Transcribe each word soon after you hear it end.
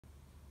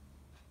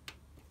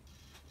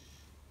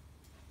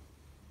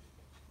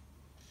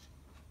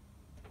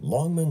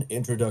Longman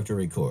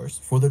Introductory Course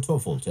for the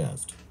Toefl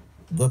Test,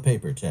 The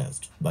Paper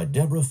Test by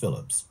Deborah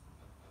Phillips.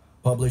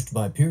 Published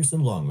by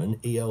Pearson Longman,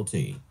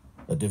 ELT,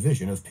 a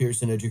division of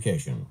Pearson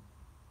Education.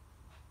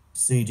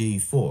 CD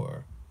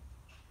 4.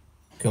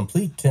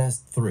 Complete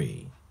Test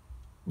 3.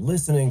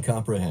 Listening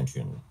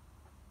Comprehension.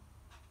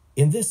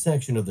 In this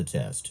section of the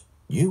test,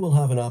 you will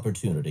have an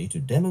opportunity to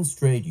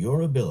demonstrate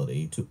your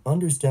ability to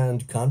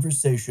understand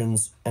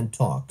conversations and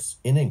talks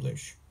in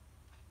English.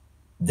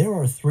 There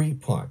are 3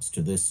 parts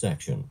to this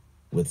section,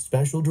 with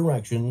special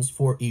directions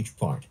for each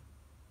part.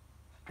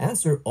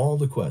 Answer all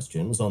the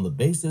questions on the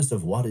basis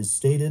of what is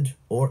stated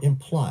or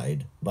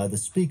implied by the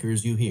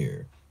speakers you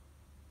hear.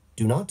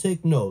 Do not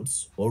take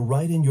notes or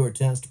write in your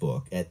test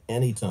book at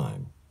any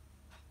time.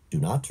 Do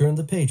not turn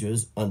the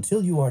pages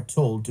until you are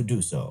told to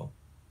do so.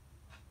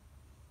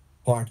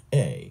 Part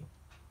A.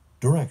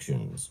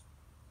 Directions.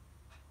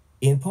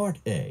 In Part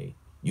A,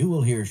 you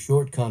will hear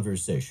short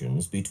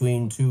conversations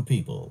between 2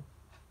 people.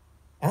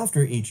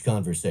 After each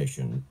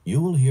conversation, you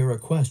will hear a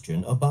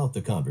question about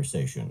the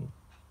conversation.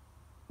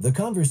 The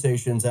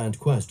conversations and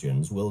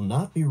questions will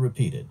not be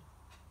repeated.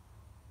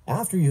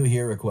 After you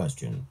hear a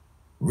question,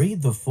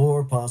 read the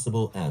 4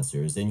 possible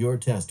answers in your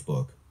test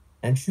book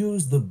and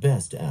choose the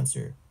best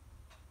answer.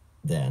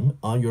 Then,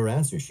 on your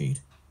answer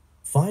sheet,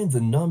 find the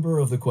number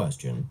of the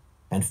question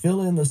and fill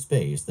in the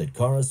space that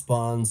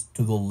corresponds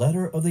to the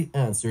letter of the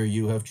answer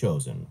you have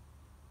chosen.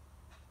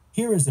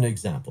 Here is an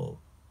example.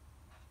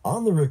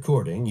 On the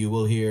recording, you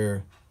will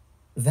hear,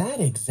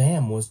 "That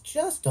exam was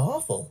just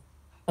awful."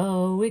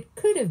 "Oh, it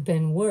could have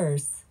been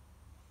worse."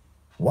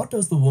 What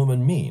does the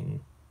woman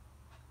mean?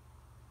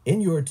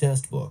 In your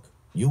test book,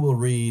 you will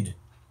read,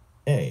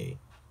 A.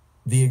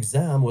 The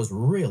exam was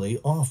really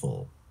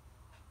awful.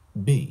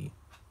 B.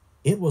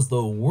 It was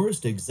the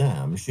worst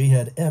exam she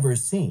had ever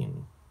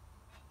seen.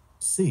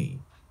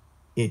 C.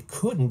 It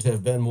couldn't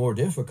have been more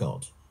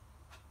difficult.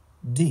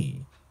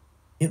 D.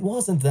 It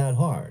wasn't that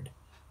hard.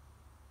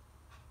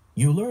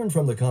 You learn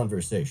from the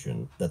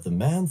conversation that the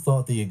man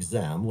thought the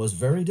exam was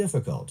very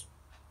difficult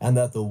and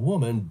that the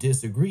woman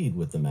disagreed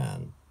with the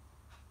man.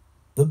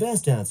 The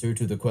best answer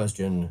to the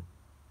question,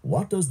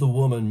 "What does the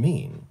woman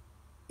mean?"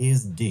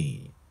 is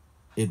D.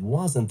 It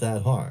wasn't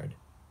that hard.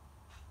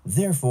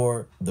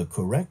 Therefore, the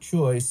correct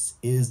choice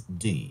is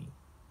D.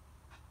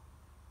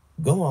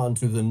 Go on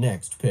to the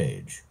next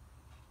page.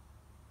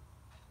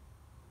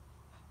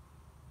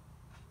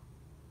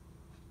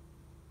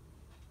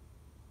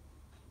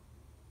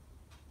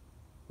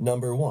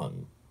 Number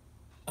 1.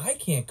 I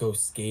can't go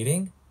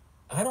skating.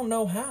 I don't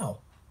know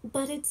how.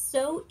 But it's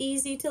so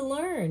easy to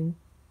learn.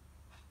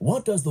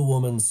 What does the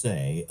woman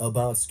say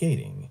about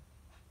skating?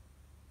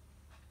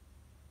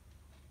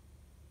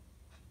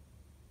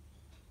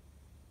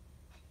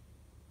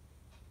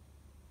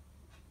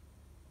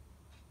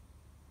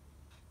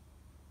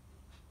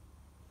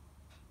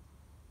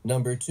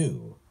 Number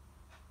 2.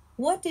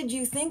 What did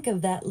you think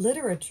of that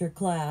literature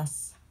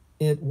class?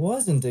 It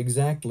wasn't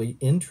exactly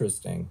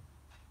interesting.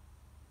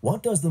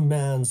 What does the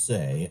man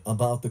say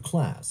about the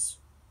class?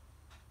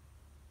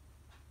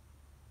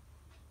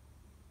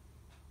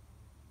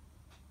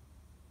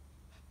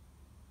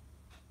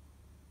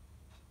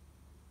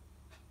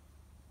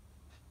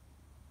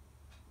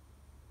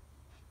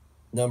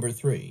 Number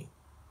 3.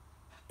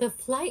 The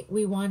flight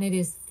we wanted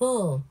is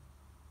full.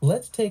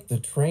 Let's take the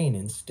train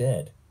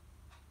instead.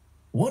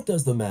 What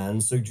does the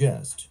man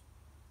suggest?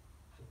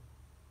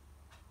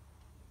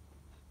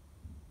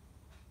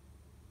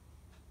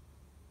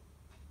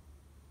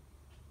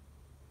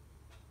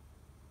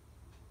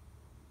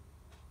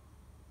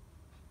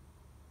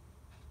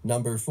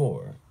 Number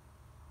 4.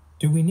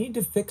 Do we need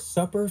to fix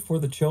supper for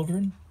the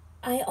children?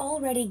 I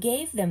already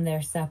gave them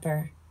their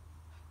supper.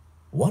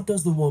 What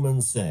does the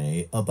woman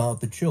say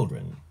about the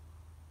children?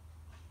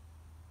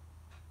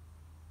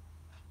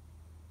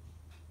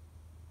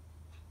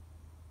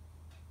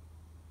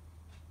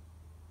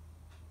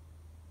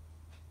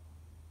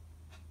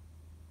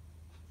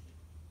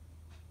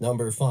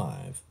 Number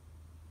 5.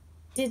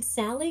 Did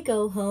Sally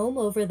go home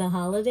over the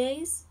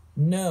holidays?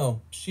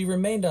 No, she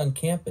remained on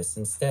campus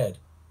instead.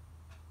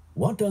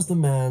 What does the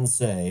man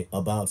say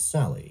about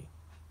Sally?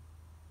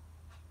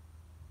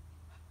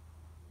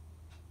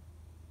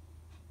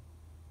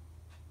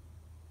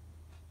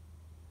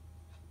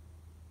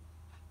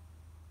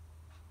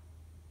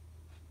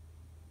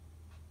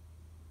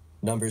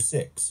 Number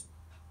 6.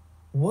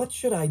 What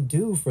should I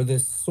do for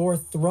this sore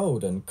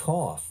throat and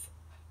cough?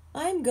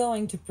 I'm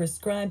going to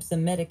prescribe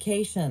some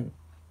medication,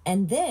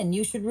 and then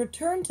you should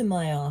return to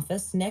my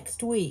office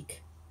next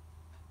week.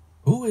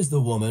 Who is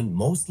the woman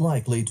most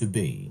likely to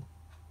be?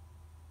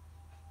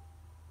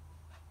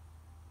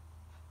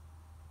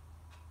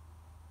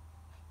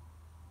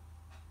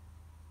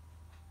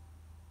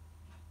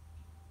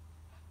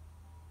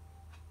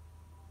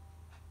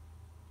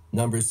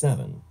 Number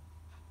 7.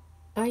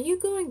 Are you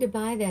going to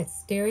buy that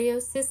stereo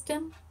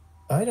system?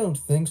 I don't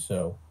think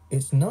so.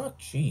 It's not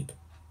cheap.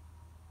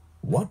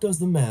 What does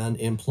the man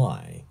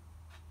imply?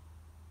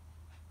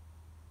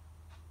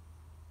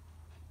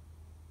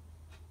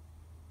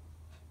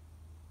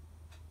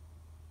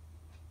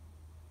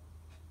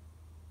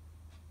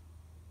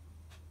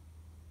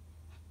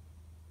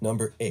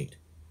 Number 8.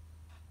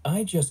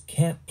 I just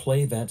can't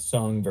play that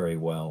song very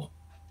well.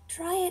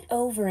 Try it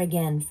over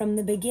again from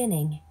the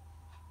beginning.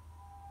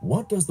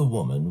 What does the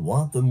woman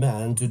want the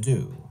man to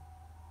do?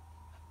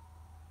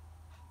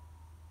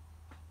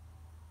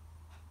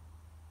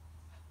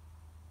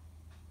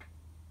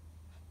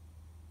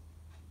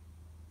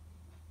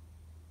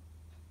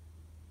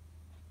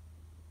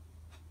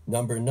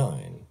 Number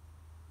 9.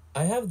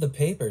 I have the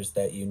papers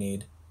that you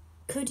need.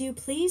 Could you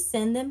please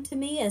send them to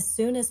me as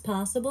soon as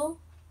possible?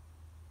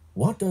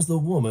 What does the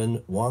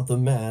woman want the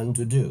man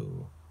to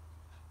do?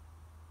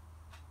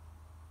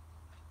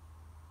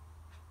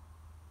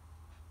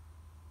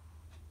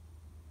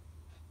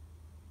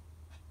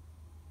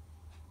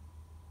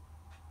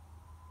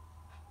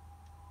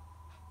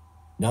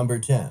 Number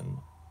 10.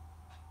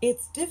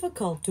 It's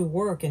difficult to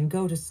work and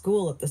go to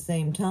school at the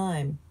same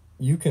time.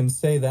 You can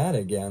say that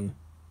again.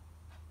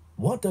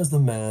 What does the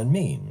man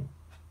mean?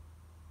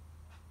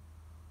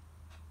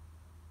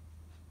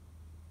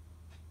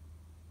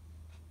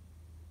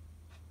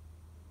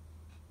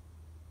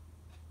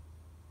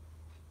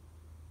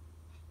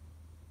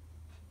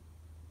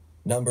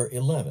 Number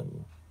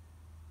 11.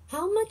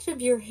 How much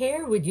of your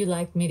hair would you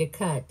like me to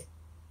cut?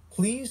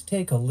 Please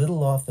take a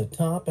little off the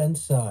top and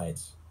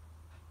sides.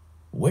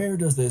 Where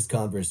does this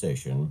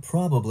conversation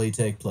probably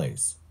take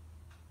place?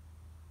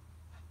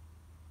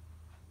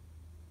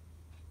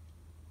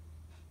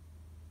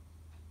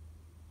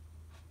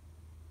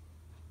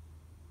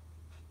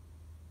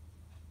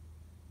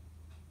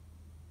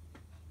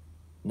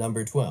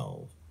 Number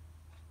 12.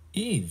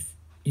 Eve,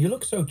 you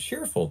look so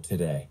cheerful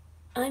today.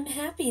 I'm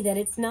happy that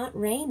it's not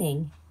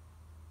raining.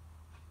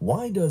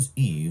 Why does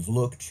Eve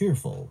look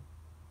cheerful?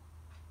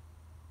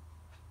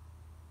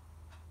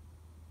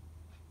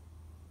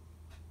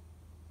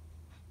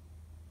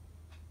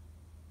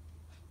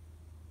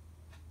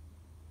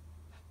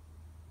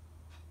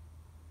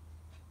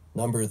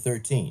 Number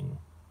 13.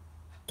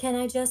 Can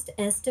I just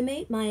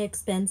estimate my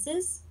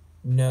expenses?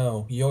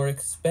 No, your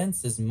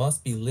expenses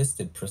must be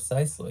listed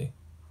precisely.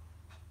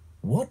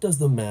 What does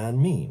the man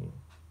mean?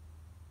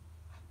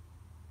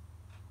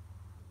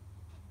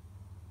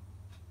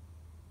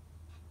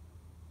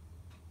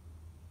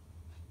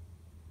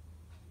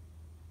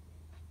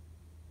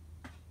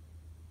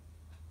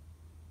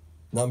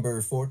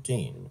 Number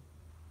 14.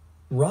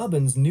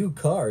 Robin's new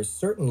car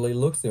certainly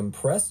looks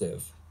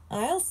impressive.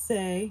 I'll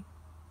say.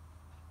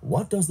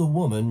 What does the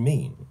woman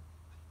mean?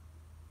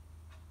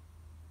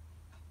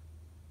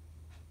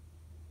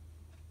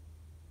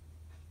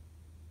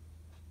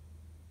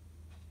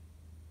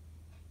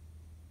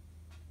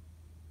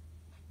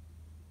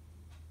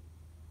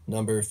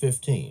 Number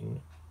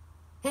 15.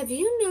 Have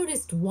you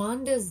noticed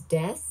Wanda's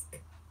desk?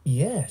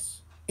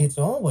 Yes, it's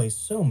always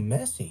so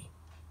messy.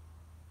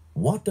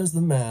 What does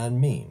the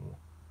man mean?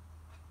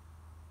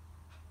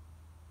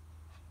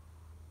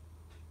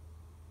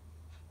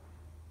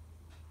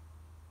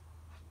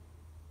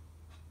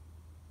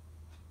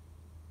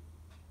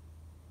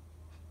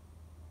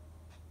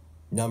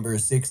 Number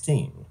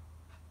 16.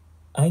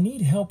 I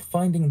need help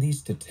finding these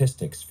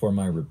statistics for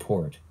my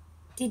report.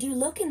 Did you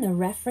look in the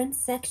reference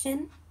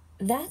section?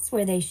 That's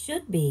where they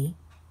should be.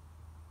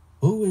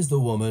 Who is the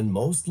woman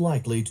most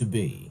likely to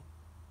be?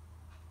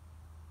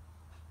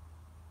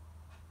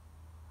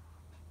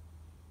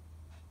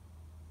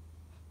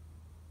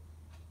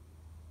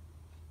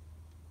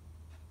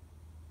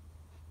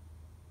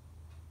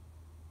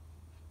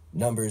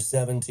 Number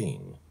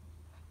 17.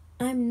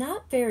 I'm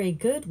not very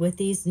good with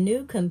these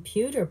new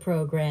computer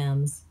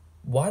programs.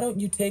 Why don't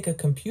you take a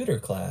computer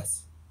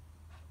class?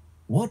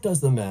 What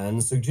does the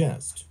man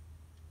suggest?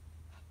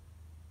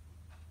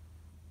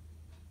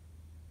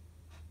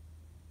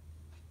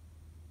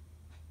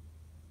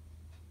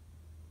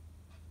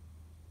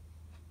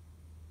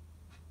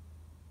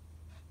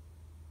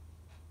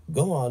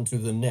 Go on to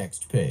the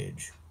next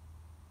page.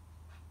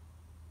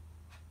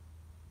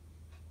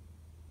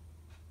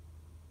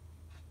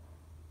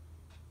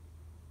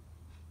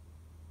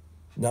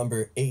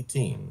 Number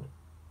 18.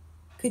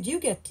 Could you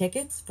get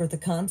tickets for the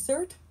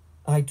concert?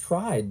 I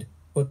tried,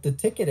 but the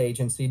ticket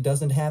agency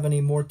doesn't have any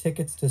more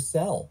tickets to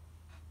sell.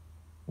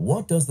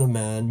 What does the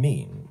man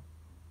mean?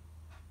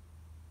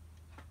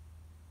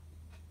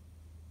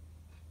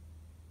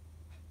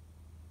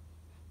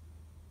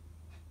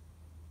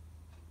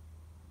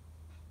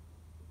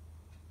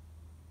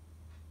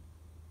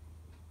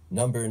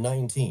 Number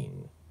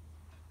 19.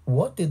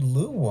 What did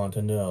Lou want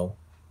to know?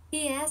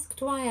 He asked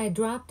why I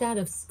dropped out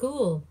of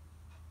school.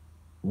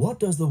 What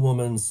does the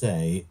woman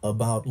say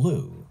about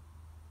Lou?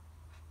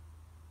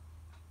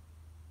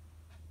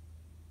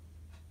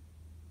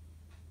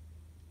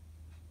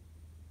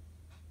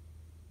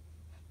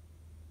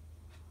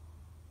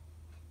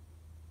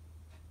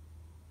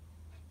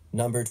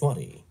 Number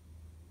 20.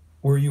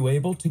 Were you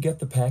able to get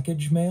the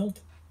package mailed?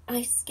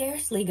 I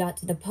scarcely got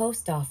to the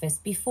post office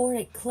before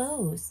it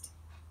closed.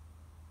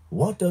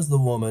 What does the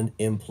woman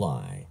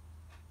imply?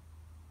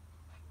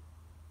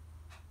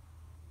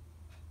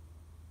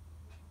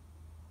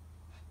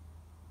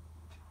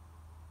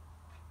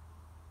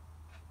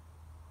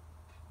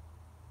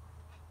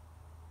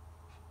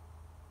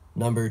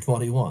 Number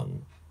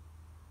 21.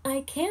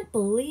 I can't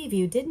believe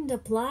you didn't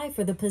apply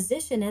for the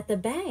position at the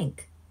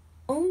bank.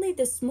 Only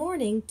this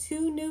morning,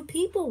 2 new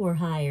people were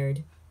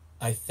hired.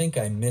 I think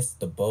I missed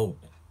the boat.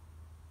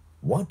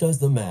 What does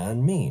the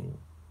man mean?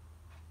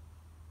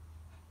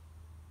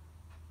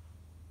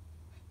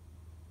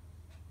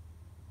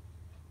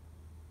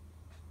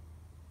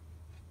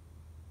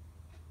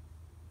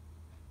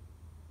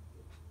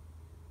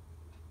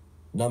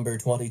 Number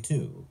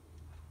 22.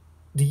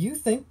 Do you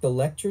think the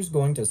lecture's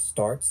going to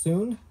start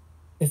soon?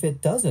 If it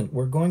doesn't,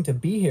 we're going to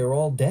be here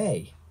all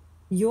day.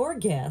 Your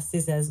guess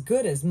is as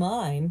good as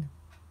mine.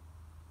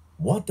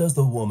 What does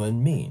the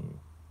woman mean?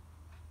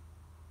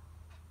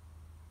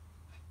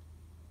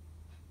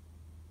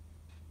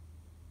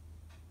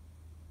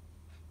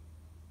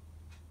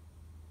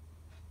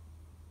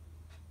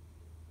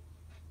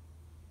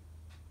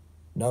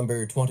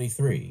 Number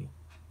 23.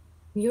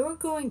 You're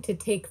going to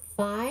take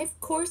 5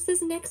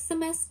 courses next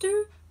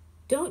semester?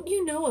 Don't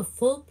you know a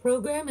full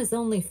program is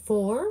only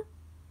 4?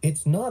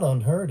 It's not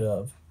unheard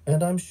of,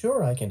 and I'm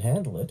sure I can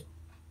handle it.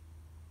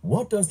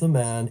 What does the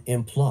man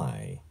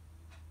imply?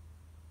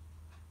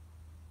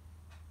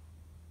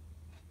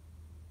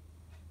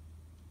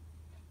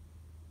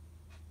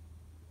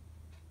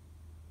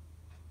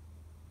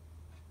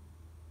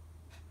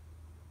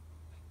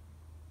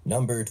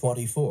 Number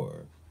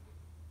 24.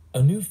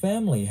 A new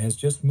family has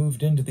just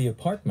moved into the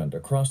apartment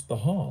across the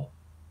hall.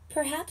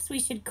 Perhaps we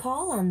should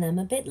call on them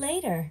a bit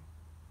later.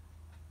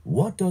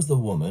 What does the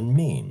woman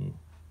mean?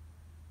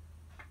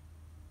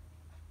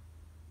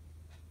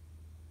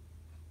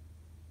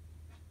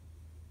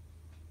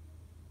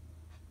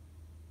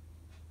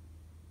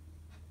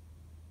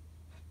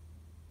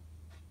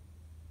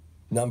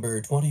 Number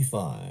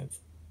 25.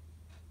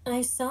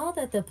 I saw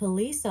that the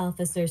police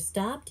officer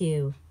stopped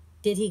you.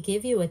 Did he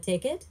give you a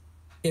ticket?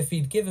 If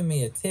he'd given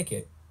me a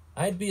ticket,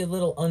 I'd be a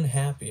little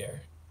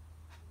unhappier.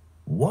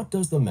 What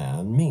does the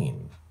man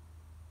mean?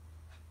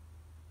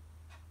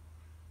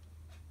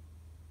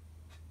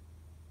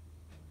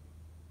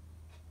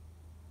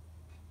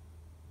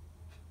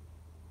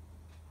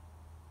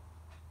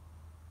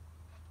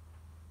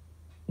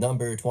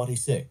 Number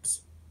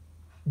 26.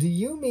 Do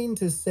you mean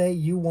to say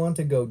you want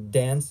to go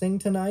dancing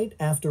tonight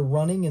after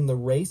running in the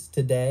race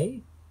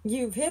today?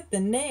 You've hit the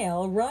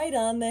nail right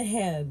on the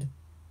head.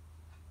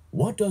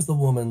 What does the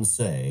woman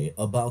say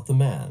about the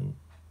man?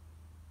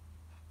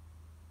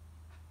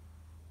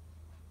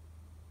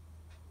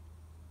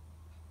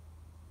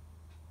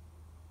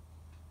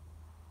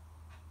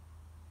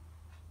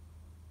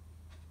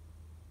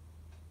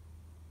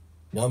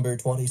 Number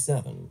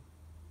 27.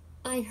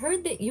 I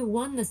heard that you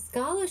won the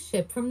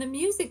scholarship from the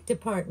music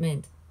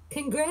department.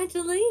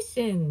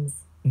 Congratulations!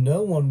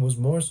 No one was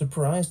more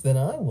surprised than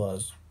I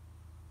was.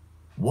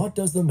 What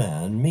does the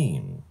man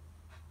mean?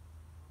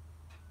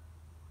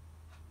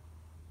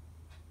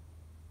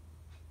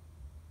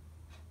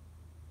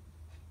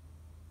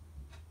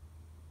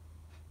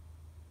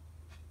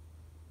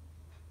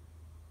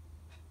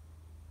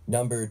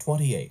 Number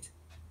 28.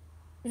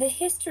 The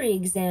history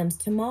exam's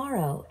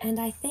tomorrow, and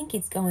I think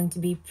it's going to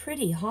be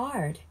pretty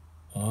hard.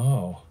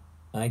 Oh,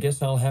 I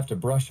guess I'll have to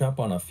brush up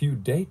on a few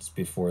dates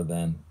before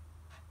then.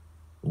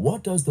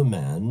 What does the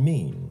man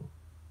mean?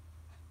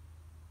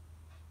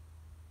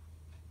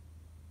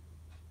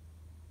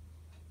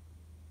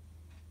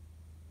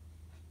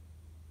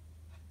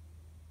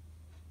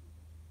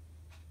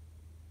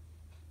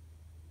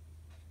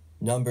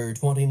 Number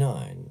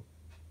 29.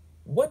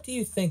 What do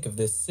you think of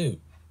this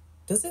suit?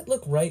 Does it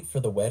look right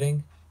for the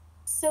wedding?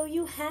 So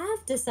you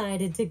have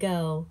decided to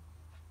go.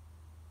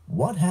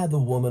 What had the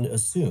woman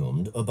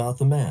assumed about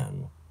the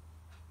man?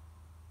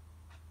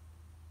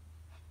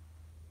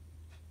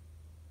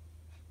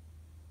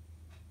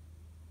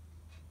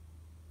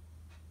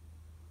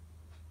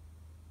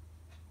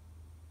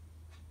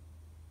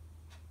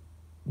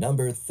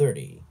 Number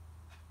 30.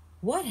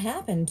 What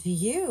happened to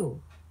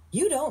you?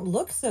 You don't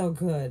look so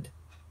good.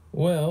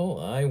 Well,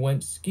 I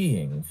went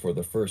skiing for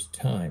the first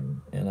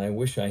time, and I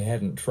wish I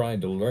hadn't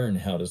tried to learn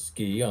how to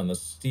ski on the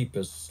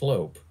steepest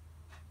slope.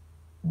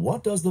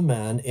 What does the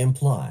man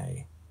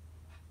imply?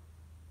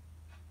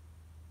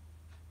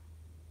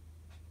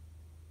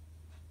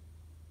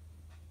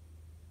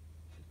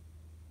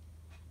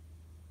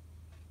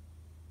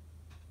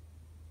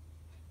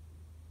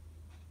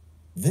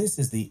 This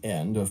is the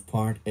end of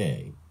Part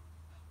A.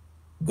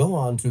 Go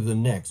on to the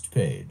next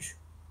page.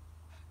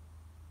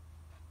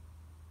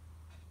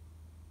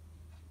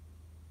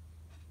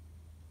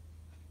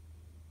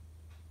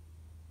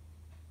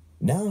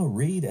 Now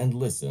read and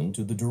listen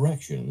to the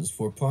directions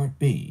for Part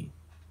B.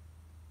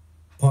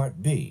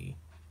 Part B.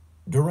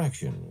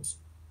 Directions.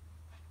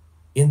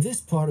 In this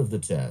part of the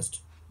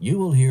test, you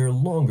will hear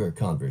longer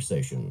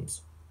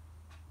conversations.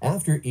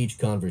 After each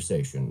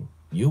conversation,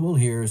 you will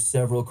hear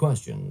several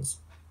questions.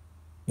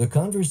 The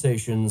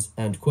conversations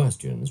and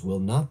questions will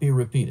not be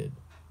repeated.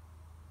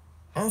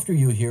 After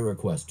you hear a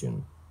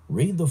question,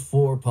 read the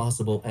 4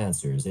 possible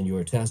answers in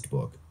your test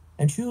book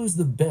and choose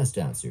the best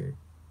answer.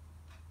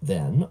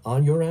 Then,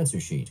 on your answer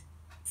sheet,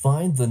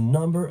 Find the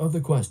number of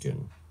the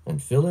question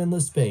and fill in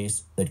the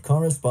space that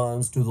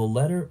corresponds to the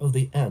letter of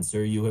the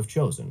answer you have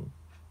chosen.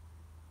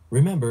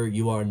 Remember,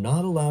 you are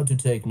not allowed to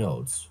take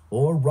notes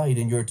or write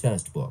in your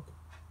test book.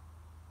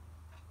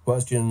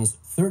 Questions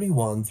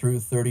 31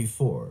 through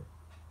 34.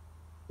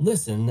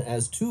 Listen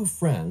as two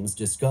friends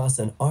discuss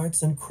an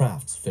arts and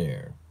crafts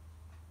fair.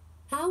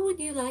 How would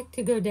you like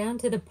to go down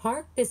to the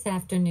park this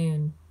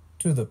afternoon?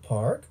 To the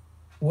park?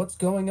 What's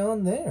going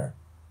on there?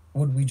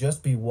 Would we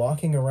just be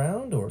walking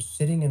around or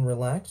sitting and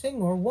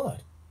relaxing or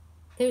what?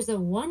 There's a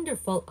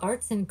wonderful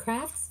arts and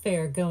crafts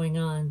fair going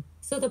on,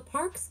 so the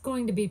park's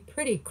going to be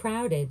pretty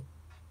crowded.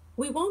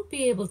 We won't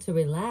be able to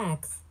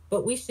relax,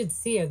 but we should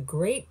see a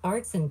great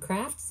arts and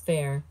crafts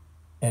fair.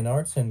 An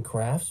arts and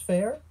crafts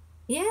fair?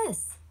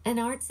 Yes, an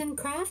arts and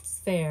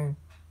crafts fair.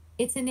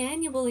 It's an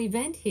annual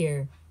event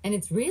here, and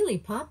it's really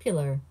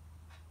popular.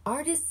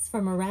 Artists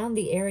from around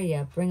the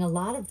area bring a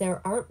lot of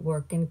their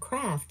artwork and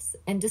crafts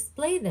and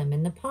display them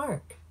in the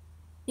park.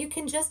 You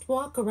can just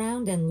walk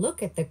around and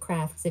look at the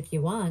crafts if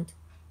you want,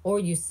 or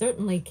you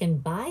certainly can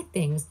buy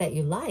things that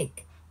you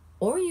like,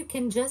 or you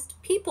can just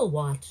people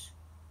watch.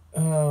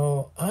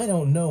 Oh, I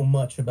don't know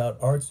much about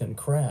arts and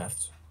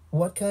crafts.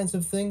 What kinds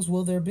of things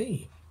will there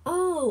be?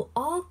 Oh,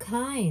 all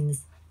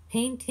kinds.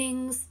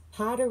 Paintings,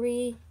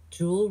 pottery,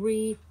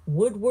 jewelry,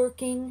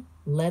 woodworking,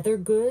 leather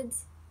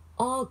goods,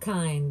 all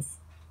kinds.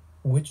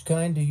 Which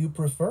kind do you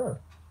prefer?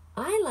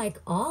 I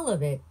like all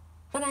of it,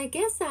 but I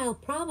guess I'll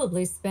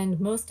probably spend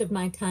most of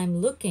my time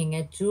looking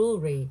at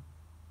jewelry.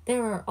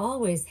 There are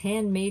always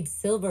handmade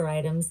silver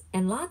items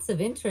and lots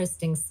of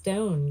interesting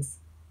stones.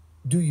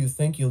 Do you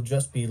think you'll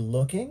just be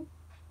looking?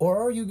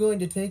 Or are you going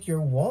to take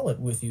your wallet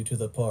with you to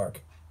the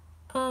park?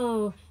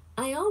 Oh,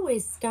 I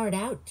always start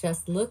out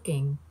just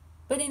looking,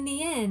 but in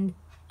the end,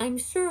 I'm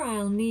sure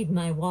I'll need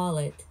my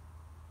wallet.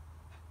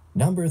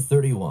 Number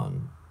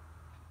 31.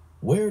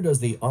 Where does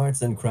the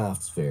Arts and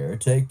Crafts Fair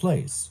take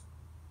place?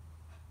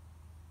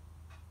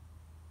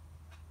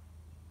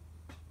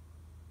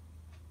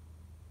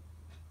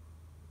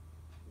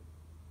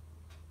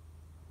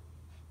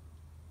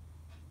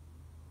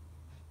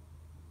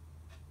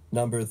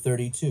 Number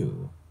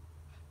 32.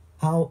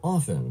 How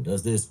often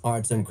does this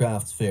Arts and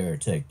Crafts Fair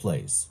take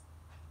place?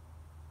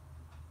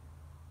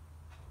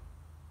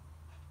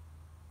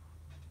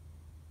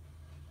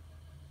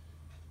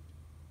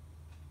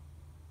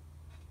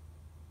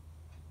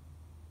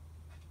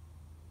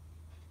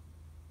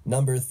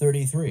 Number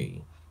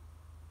 33.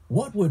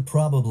 What would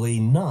probably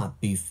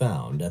not be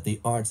found at the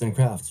Arts and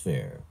Crafts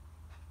Fair?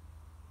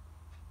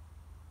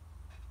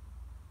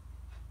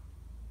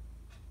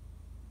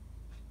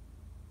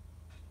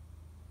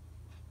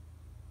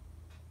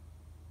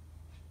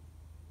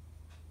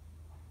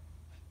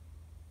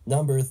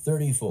 Number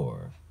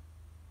 34.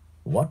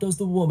 What does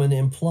the woman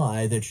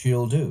imply that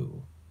she'll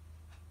do?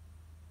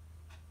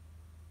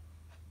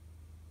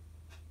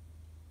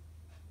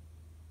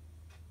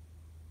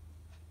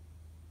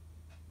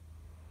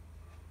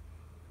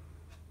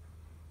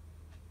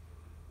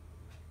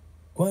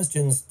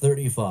 Questions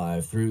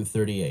 35 through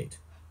 38.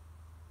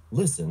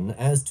 Listen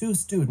as two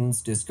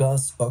students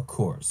discuss a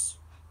course.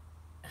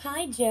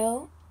 Hi,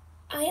 Joe.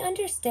 I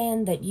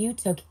understand that you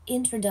took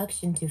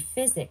Introduction to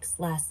Physics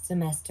last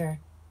semester.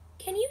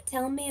 Can you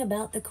tell me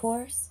about the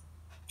course?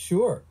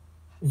 Sure.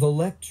 The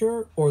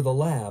lecture or the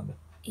lab?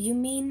 You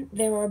mean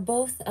there are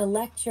both a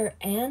lecture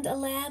and a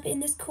lab in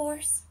this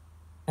course?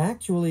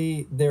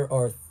 Actually, there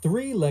are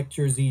 3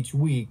 lectures each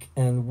week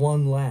and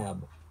 1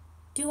 lab.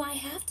 Do I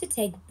have to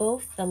take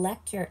both the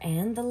lecture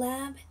and the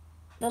lab?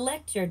 The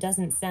lecture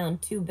doesn't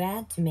sound too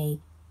bad to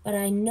me, but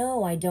I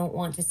know I don't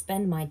want to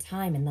spend my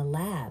time in the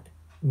lab.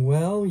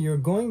 Well, you're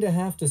going to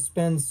have to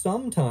spend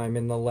some time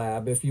in the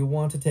lab if you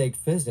want to take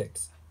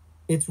physics.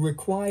 It's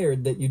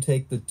required that you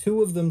take the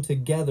 2 of them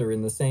together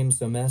in the same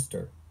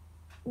semester.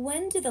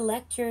 When do the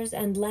lectures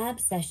and lab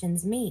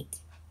sessions meet?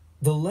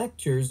 The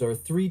lectures are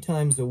 3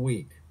 times a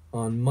week,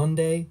 on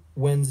Monday,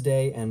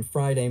 Wednesday, and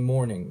Friday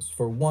mornings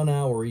for 1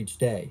 hour each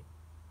day.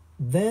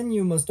 Then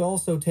you must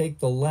also take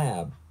the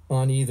lab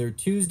on either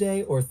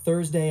Tuesday or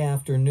Thursday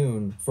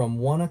afternoon from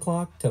 1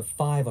 o'clock to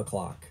 5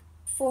 o'clock.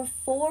 For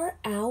 4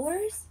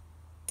 hours?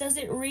 Does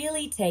it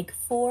really take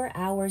 4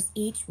 hours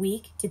each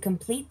week to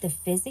complete the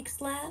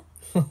physics lab?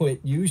 Oh,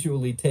 it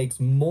usually takes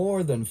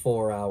more than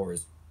 4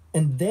 hours.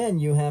 And then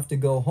you have to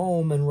go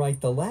home and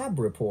write the lab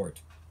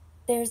report.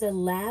 There's a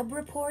lab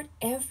report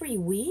every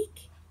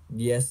week?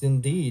 Yes,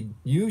 indeed.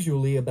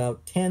 Usually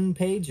about 10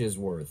 pages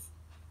worth.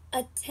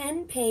 A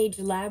 10-page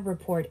lab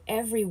report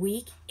every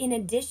week in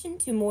addition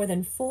to more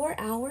than 4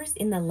 hours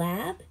in the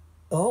lab?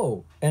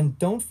 Oh, and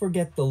don't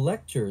forget the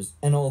lectures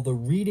and all the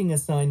reading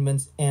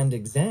assignments and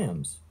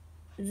exams.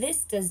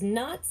 This does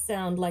not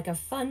sound like a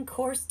fun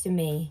course to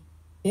me.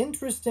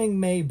 Interesting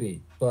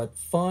maybe, but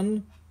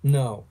fun?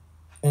 No.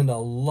 And a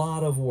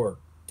lot of work,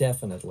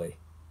 definitely.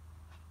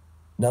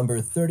 Number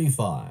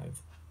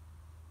 35.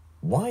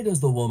 Why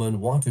does the woman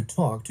want to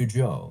talk to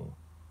Joe?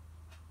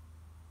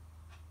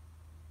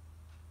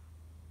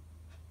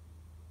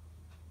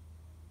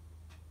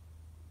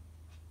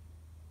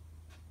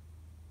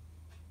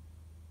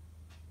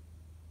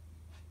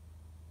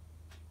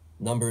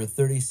 Number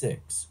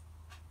 36.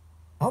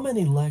 How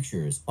many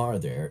lectures are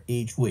there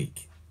each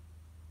week?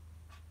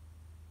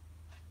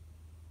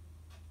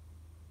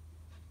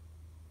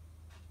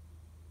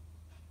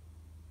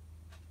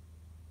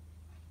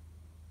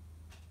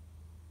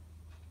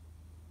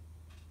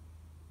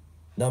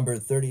 Number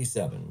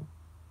 37.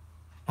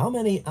 How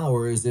many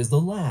hours is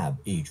the lab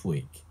each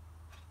week?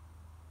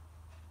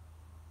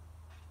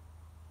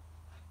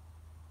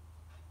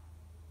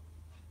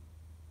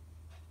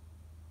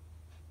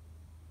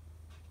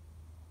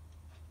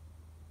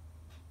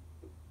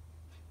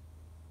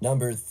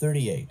 Number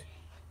 38.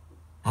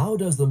 How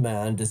does the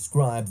man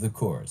describe the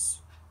course?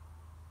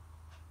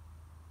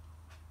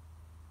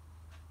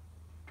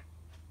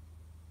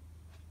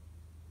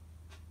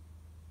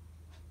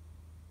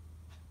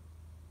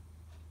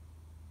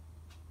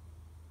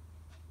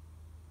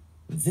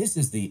 This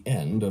is the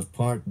end of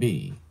Part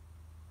B.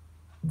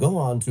 Go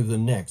on to the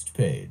next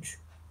page.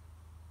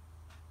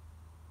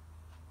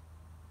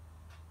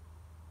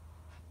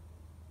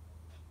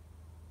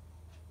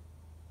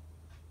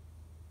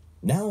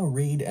 Now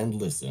read and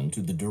listen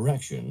to the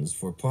directions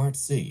for Part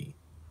C.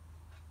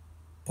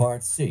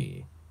 Part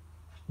C.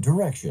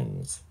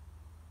 Directions.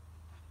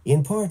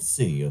 In Part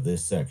C of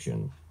this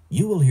section,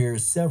 you will hear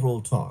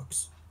several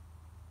talks.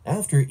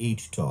 After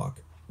each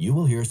talk, you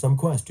will hear some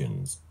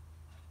questions.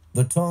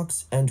 The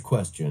talks and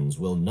questions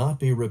will not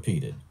be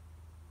repeated.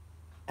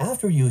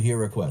 After you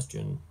hear a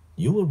question,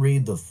 you will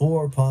read the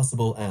 4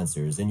 possible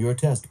answers in your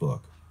test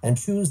book and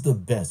choose the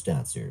best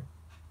answer.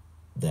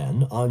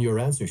 Then, on your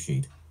answer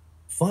sheet,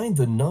 find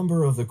the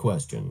number of the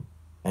question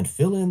and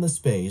fill in the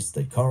space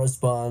that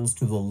corresponds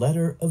to the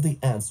letter of the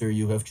answer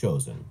you have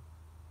chosen.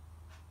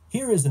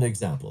 Here is an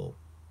example.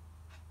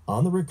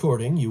 On the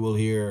recording, you will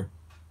hear,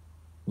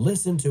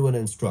 "Listen to an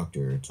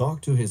instructor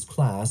talk to his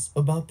class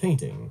about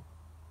painting."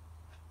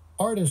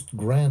 Artist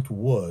Grant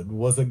Wood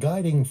was a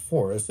guiding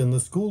force in the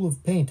school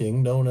of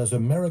painting known as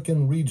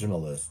American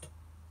Regionalist,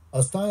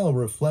 a style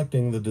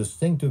reflecting the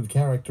distinctive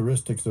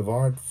characteristics of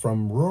art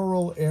from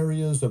rural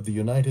areas of the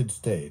United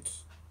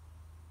States.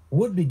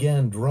 Wood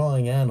began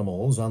drawing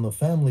animals on the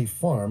family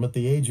farm at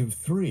the age of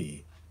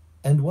 3,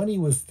 and when he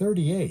was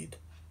 38,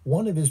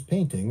 one of his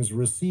paintings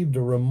received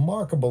a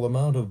remarkable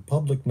amount of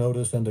public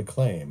notice and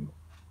acclaim.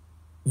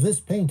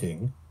 This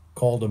painting,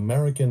 called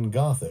American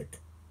Gothic,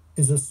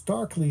 is a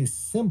starkly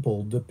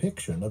simple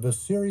depiction of a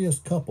serious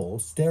couple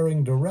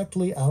staring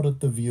directly out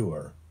at the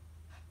viewer.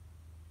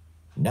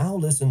 Now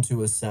listen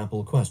to a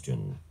sample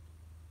question.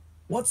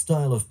 What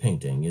style of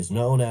painting is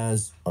known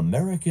as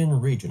American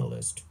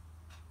Regionalist?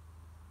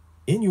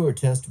 In your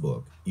test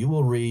book, you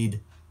will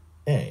read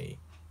A.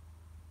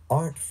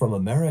 Art from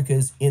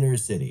America's inner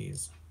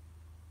cities.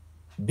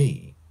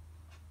 B.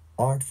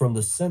 Art from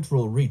the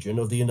central region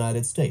of the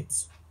United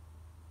States.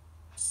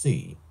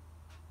 C.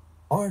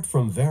 Art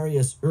from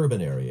various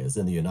urban areas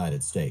in the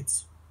United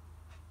States.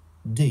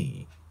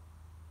 D.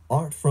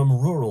 Art from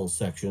rural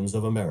sections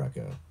of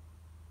America.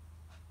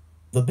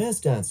 The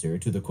best answer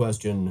to the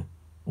question,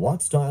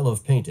 what style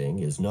of painting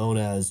is known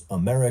as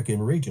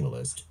American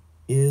Regionalist,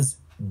 is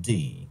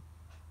D.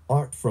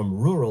 Art from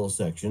rural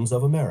sections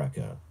of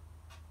America.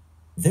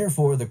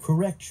 Therefore, the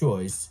correct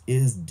choice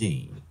is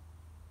D.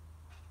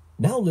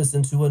 Now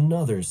listen to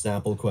another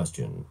sample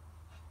question.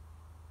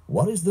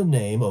 What is the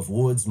name of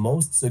Wood's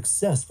most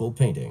successful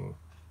painting?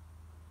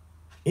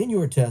 In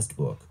your test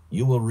book,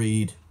 you will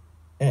read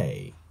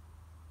A.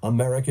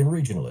 American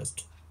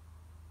Regionalist.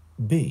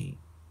 B.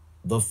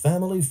 The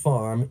Family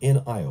Farm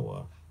in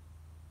Iowa.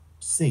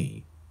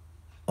 C.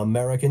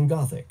 American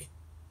Gothic.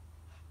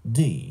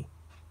 D.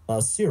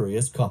 A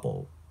Serious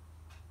Couple.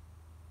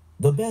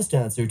 The best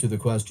answer to the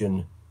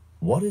question,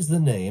 what is the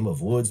name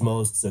of Wood's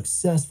most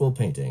successful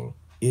painting,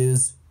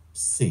 is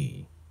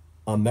C.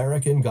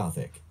 American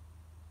Gothic.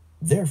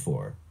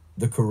 Therefore,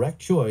 the correct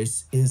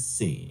choice is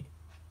C.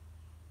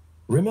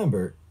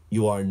 Remember,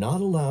 you are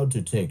not allowed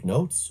to take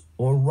notes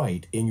or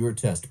write in your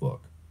test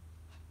book.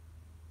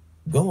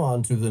 Go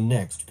on to the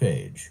next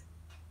page.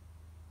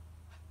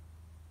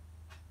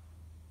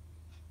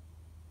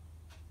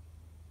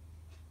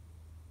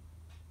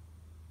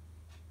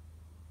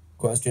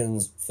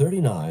 Questions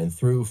 39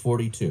 through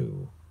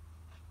 42.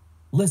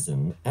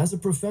 Listen as a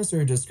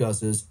professor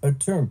discusses a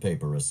term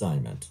paper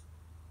assignment.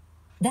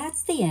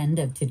 That's the end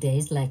of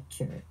today's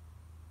lecture.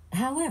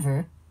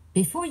 However,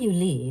 before you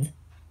leave,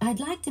 I'd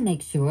like to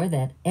make sure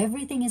that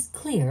everything is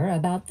clear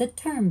about the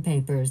term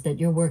papers that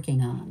you're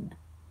working on.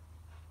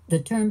 The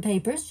term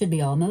papers should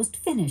be almost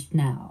finished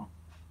now.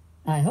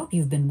 I hope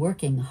you've been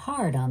working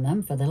hard on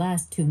them for the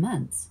last 2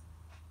 months.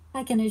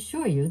 I can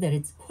assure you that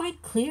it's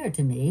quite clear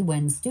to me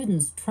when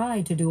students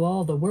try to do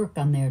all the work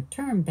on their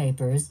term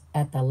papers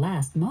at the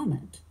last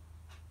moment.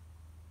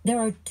 There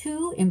are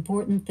 2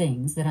 important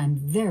things that I'm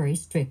very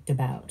strict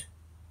about.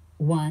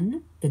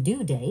 1, the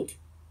due date,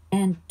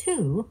 and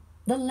 2,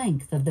 the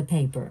length of the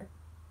paper.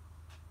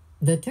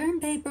 The term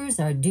papers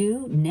are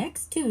due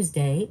next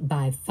Tuesday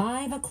by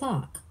 5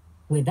 o'clock,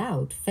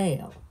 without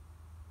fail.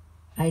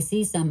 I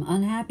see some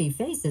unhappy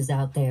faces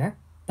out there,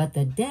 but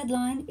the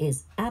deadline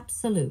is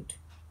absolute.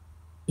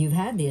 You've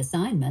had the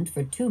assignment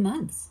for 2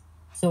 months,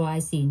 so I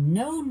see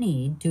no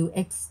need to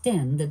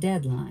extend the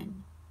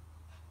deadline.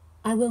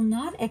 I will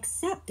not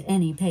accept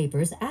any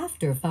papers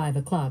after 5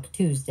 o'clock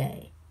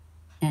Tuesday,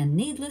 and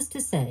needless to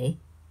say,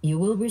 you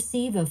will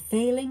receive a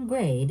failing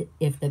grade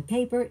if the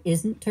paper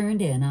isn't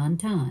turned in on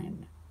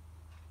time.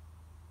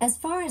 As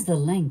far as the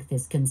length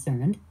is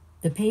concerned,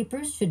 the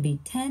papers should be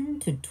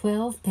 10 to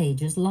 12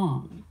 pages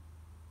long.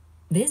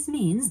 This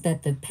means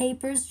that the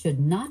papers should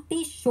not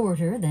be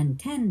shorter than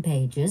 10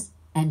 pages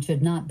and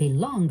should not be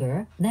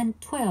longer than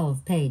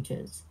 12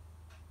 pages.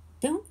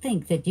 Don't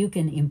think that you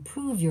can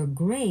improve your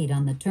grade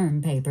on the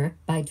term paper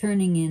by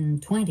turning in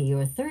 20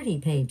 or 30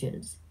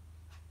 pages.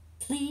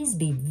 Please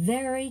be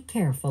very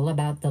careful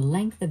about the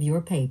length of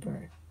your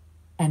paper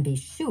and be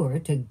sure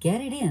to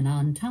get it in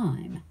on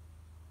time.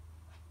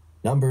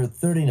 Number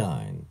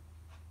 39.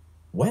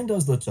 When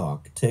does the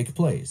talk take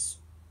place?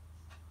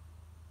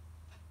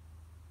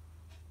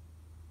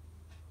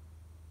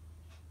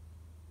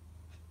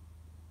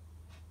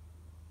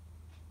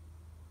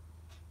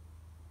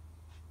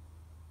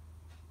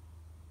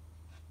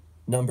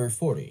 Number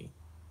 40.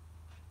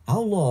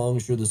 How long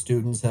should the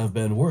students have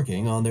been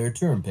working on their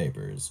term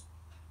papers?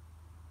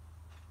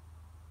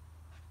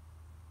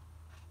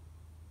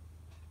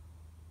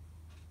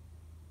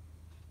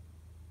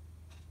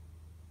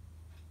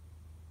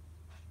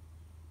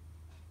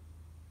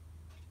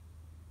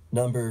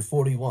 Number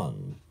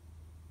 41.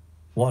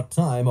 What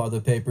time are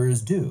the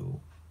papers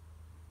due?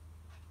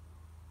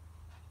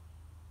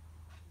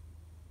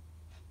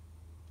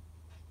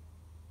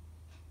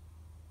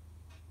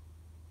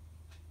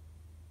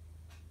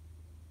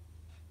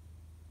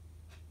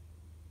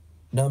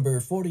 Number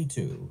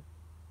 42.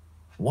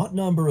 What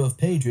number of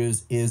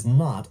pages is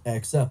not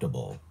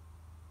acceptable?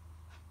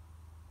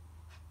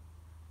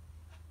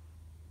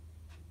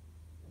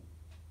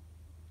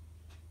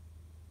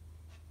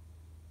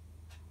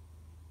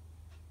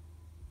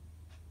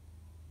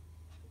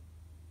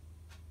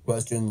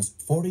 Questions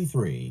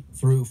 43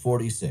 through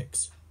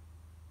 46.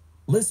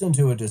 Listen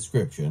to a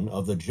description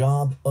of the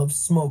job of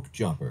smoke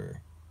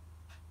jumper.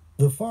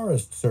 The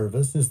Forest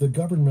Service is the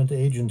government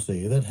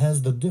agency that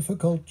has the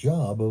difficult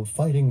job of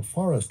fighting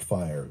forest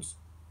fires.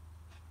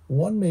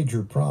 One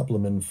major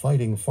problem in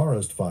fighting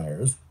forest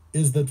fires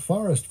is that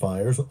forest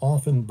fires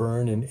often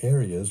burn in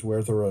areas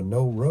where there are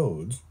no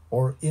roads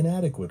or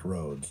inadequate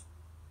roads,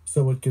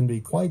 so it can be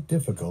quite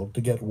difficult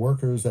to get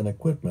workers and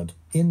equipment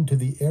into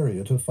the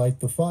area to fight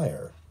the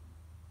fire.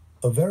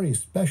 A very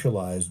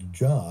specialized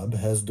job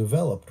has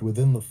developed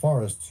within the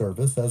Forest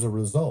Service as a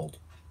result,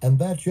 and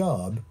that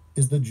job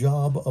is the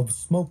job of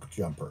smoke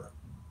jumper.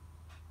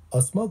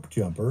 A smoke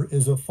jumper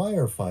is a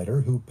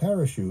firefighter who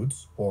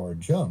parachutes or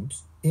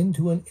jumps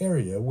into an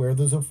area where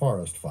there's a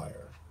forest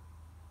fire.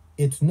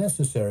 It's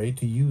necessary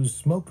to use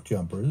smoke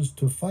jumpers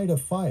to fight a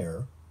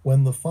fire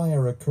when the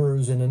fire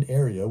occurs in an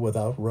area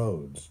without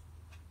roads.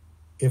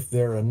 If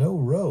there are no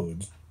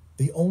roads,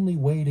 the only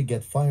way to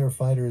get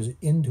firefighters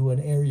into an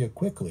area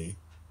quickly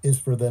is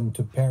for them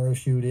to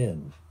parachute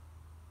in.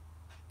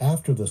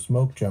 After the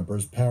smoke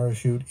jumpers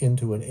parachute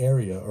into an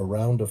area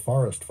around a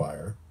forest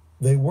fire,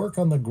 they work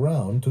on the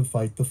ground to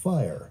fight the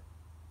fire.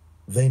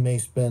 They may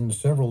spend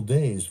several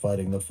days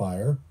fighting the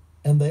fire,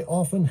 and they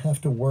often have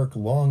to work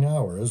long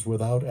hours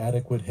without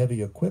adequate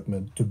heavy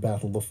equipment to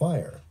battle the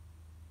fire.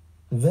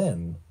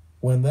 Then,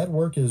 when that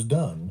work is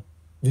done,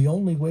 the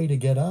only way to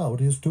get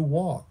out is to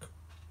walk.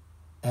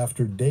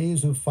 After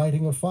days of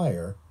fighting a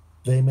fire,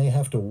 they may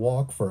have to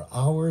walk for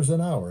hours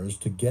and hours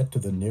to get to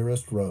the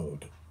nearest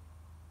road.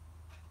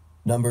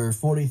 Number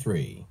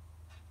 43.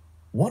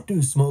 What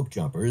do smoke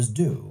jumpers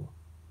do?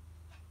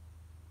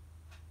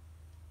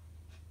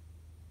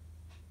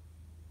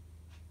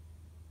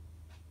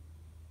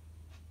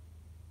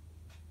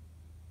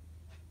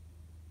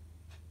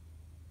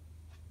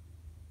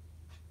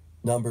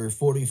 Number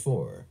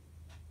 44.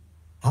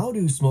 How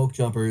do smoke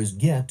jumpers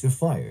get to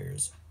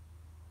fires?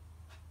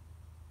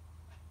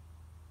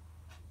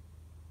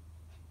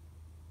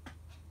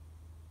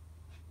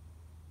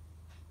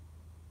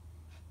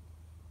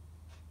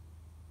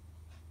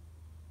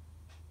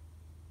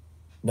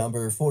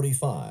 Number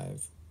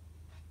 45.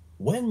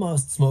 When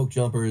must smoke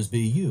jumpers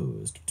be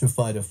used to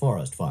fight a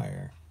forest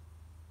fire?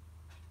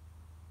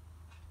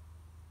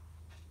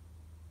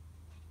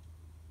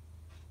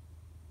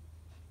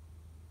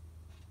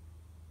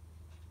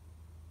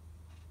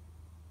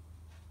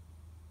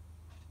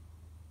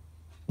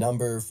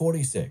 Number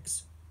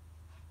 46.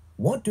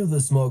 What do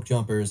the smoke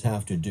jumpers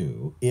have to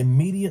do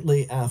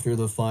immediately after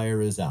the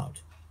fire is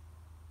out?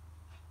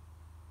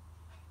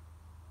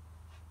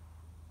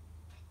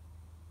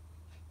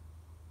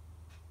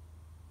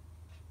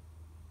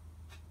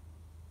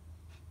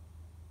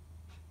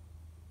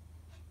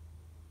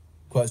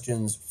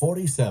 Questions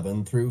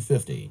 47 through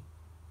 50.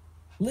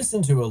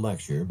 Listen to a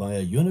lecture by a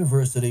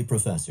university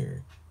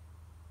professor.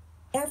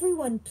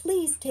 Everyone,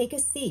 please take a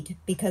seat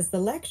because the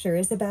lecture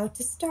is about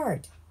to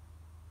start.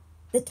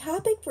 The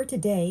topic for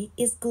today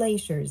is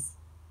glaciers,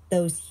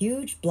 those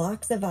huge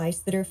blocks of ice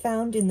that are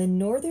found in the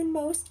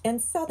northernmost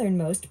and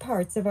southernmost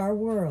parts of our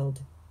world.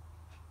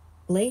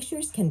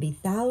 Glaciers can be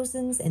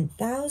thousands and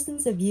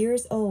thousands of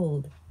years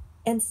old,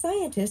 and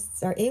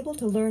scientists are able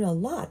to learn a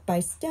lot by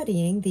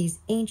studying these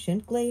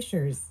ancient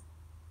glaciers.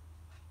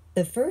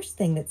 The first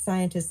thing that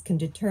scientists can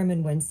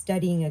determine when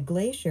studying a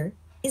glacier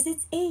is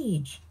its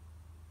age.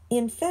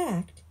 In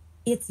fact,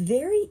 it's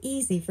very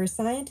easy for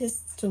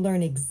scientists to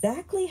learn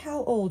exactly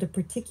how old a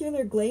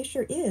particular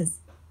glacier is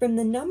from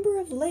the number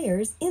of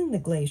layers in the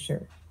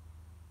glacier.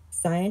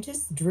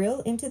 Scientists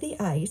drill into the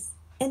ice,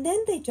 and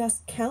then they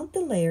just count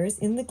the layers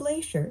in the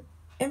glacier,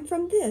 and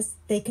from this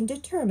they can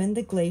determine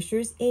the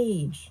glacier's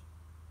age.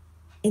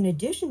 In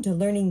addition to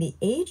learning the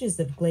ages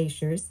of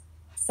glaciers,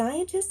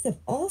 scientists have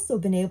also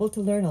been able to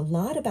learn a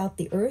lot about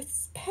the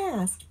Earth's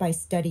past by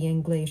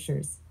studying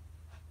glaciers.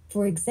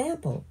 For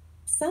example,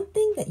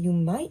 something that you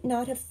might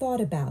not have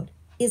thought about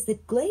is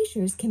that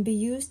glaciers can be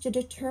used to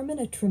determine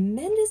a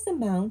tremendous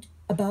amount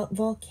about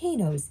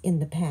volcanoes in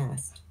the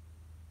past.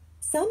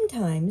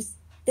 Sometimes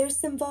there's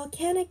some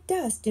volcanic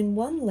dust in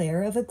one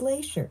layer of a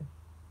glacier.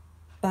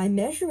 By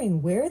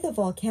measuring where the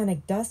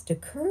volcanic dust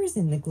occurs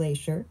in the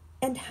glacier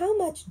and how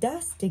much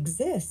dust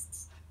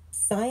exists,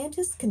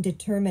 scientists can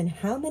determine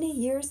how many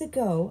years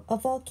ago a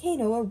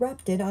volcano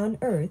erupted on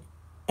Earth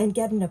and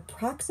get an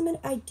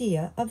approximate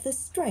idea of the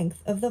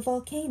strength of the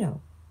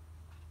volcano.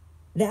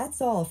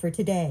 That's all for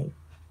today.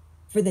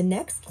 For the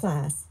next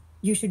class,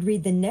 you should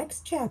read the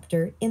next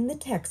chapter in the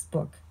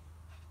textbook.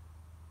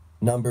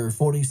 Number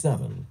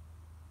 47.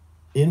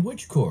 In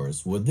which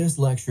course would this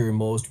lecture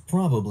most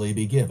probably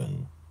be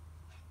given?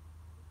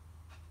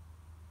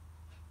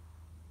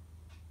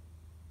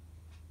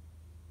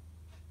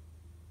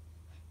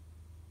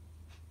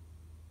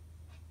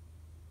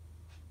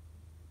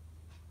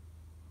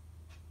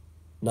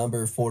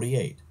 Number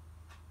 48.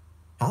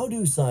 How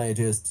do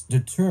scientists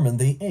determine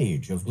the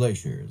age of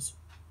glaciers?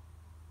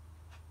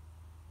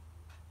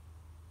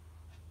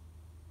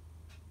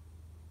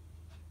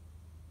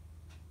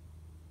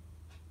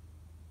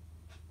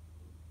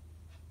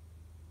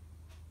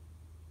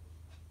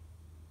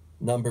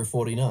 Number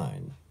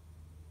 49.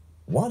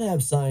 What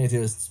have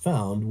scientists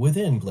found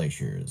within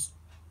glaciers?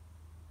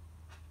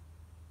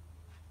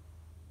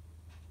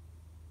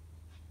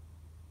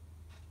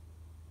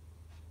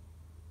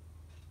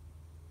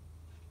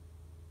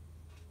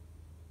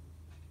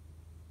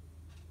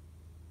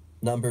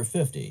 Number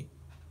 50.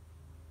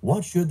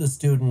 What should the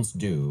students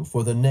do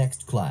for the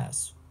next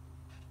class?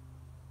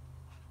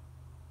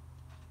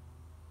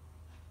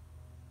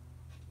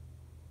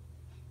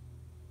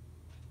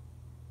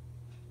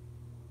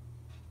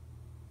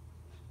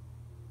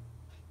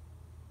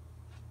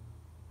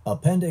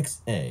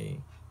 Appendix A.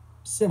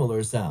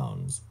 Similar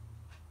sounds.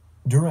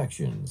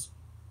 Directions.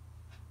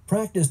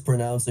 Practice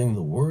pronouncing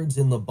the words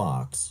in the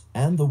box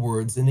and the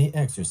words in the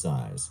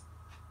exercise.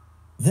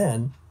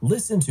 Then,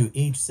 listen to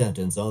each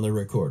sentence on the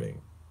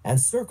recording and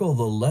circle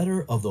the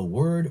letter of the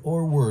word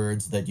or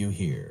words that you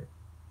hear.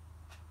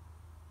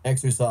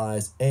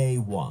 Exercise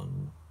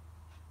A1.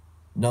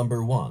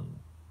 Number 1.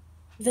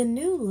 The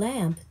new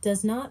lamp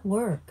does not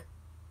work.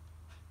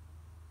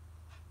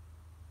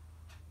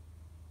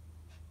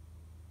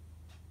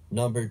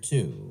 Number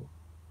 2.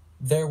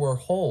 There were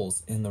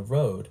holes in the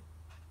road.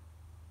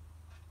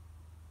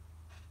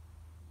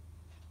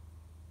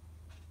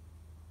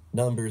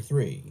 Number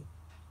 3.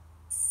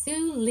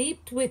 Sue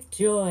leaped with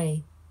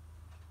joy.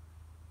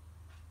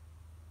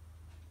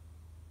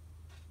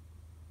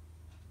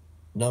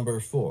 Number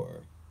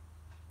 4.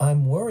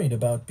 I'm worried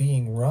about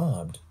being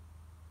robbed.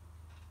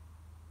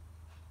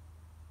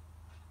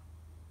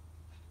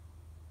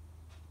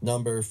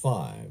 Number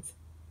 5.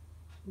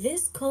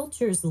 This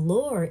culture's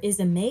lore is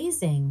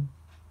amazing.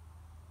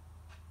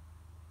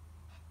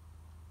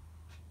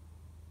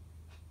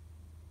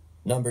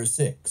 Number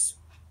 6.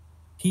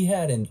 He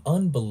had an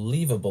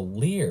unbelievable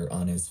leer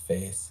on his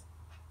face.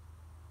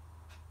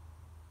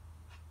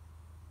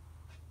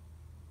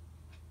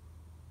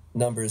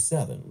 Number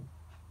 7.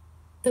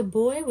 The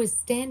boy was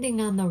standing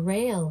on the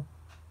rail.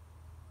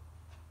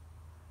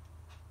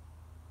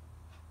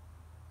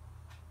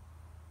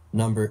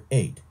 Number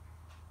 8.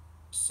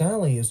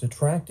 Sally is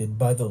attracted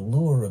by the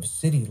lure of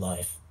city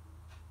life.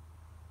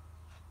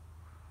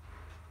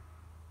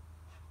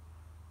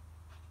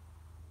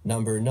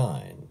 Number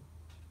 9.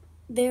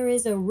 There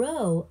is a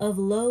row of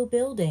low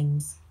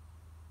buildings.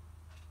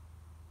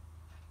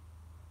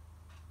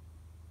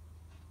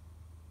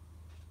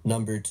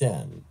 Number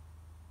 10.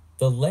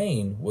 The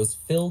lane was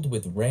filled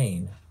with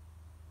rain.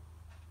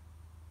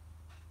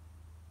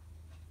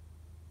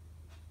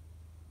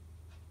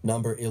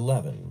 Number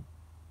 11.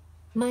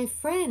 My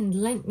friend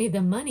lent me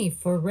the money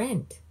for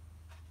rent.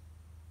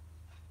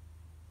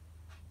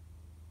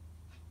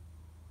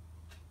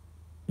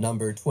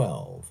 Number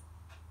 12.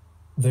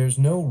 There's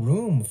no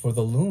room for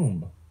the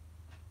loom.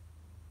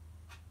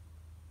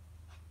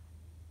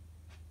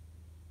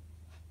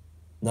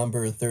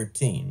 Number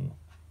 13.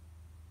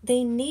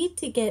 They need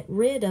to get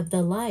rid of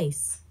the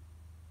lice.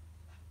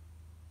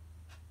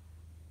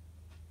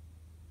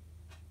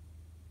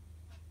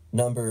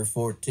 Number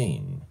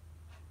 14.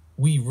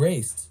 We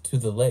raced to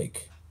the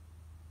lake.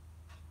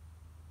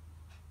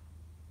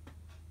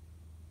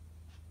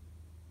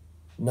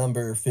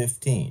 Number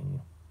 15.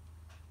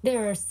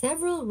 There are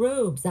several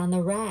robes on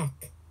the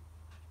rack.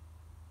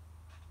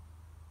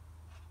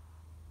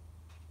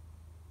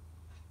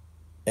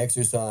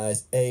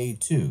 Exercise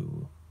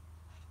A2.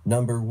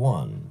 Number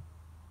 1.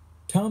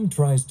 Tom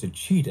tries to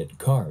cheat at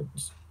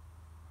cards.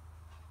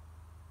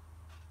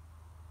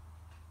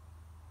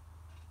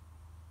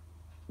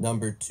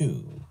 Number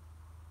 2.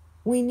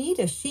 We need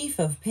a sheaf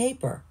of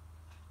paper.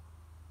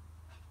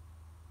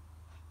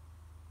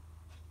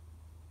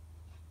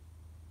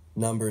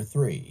 Number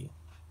 3.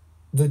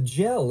 The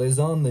gel is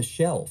on the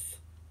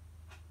shelf.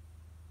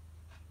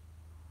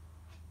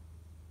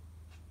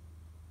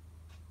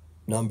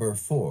 Number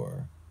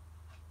 4.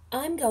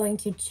 I'm going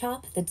to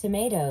chop the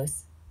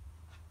tomatoes.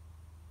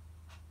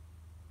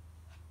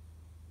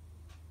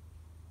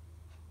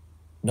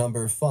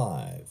 Number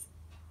 5.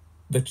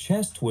 The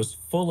chest was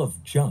full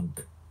of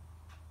junk.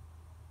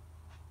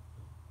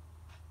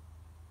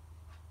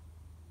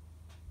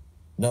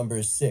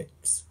 Number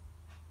 6.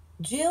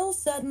 Jill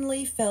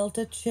suddenly felt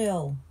a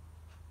chill.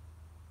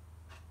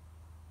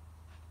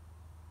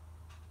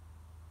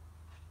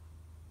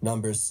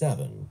 Number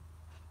 7.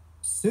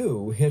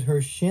 Sue hit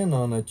her shin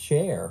on a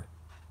chair.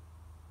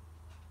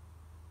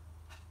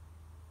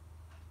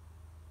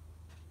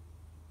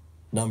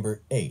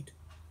 Number 8.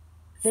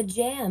 The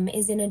jam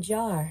is in a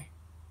jar.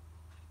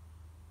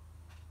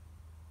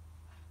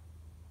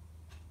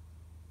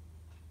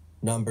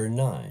 Number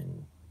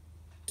 9.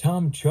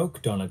 Tom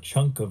choked on a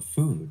chunk of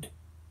food.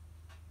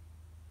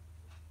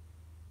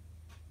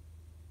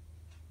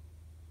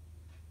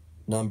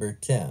 Number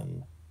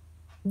 10.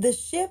 The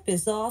ship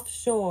is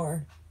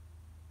offshore.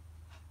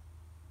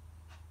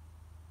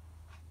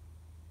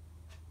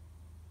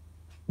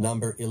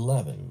 Number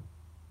 11.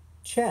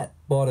 Chet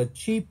bought a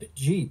cheap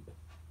Jeep.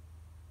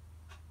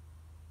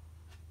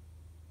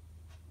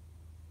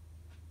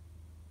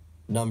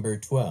 Number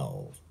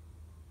 12.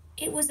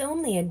 It was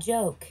only a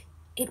joke.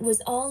 It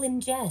was all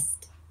in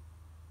jest.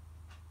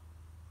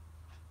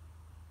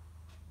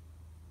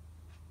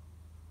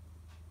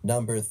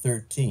 Number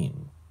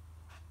 13.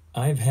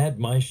 I've had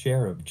my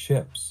share of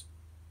chips.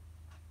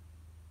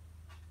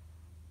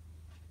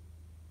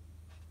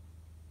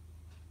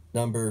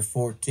 Number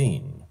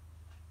 14.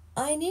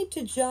 I need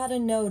to jot a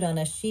note on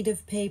a sheet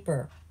of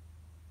paper.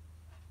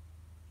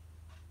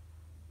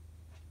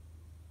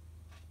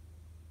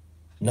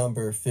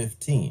 Number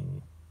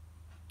 15.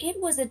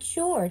 It was a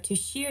chore to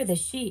shear the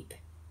sheep.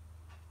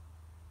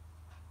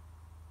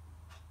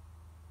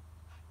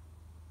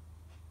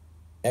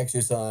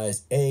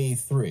 Exercise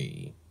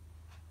A3.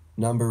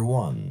 Number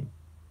 1.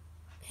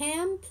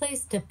 Pam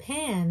placed a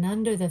pan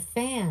under the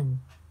fan.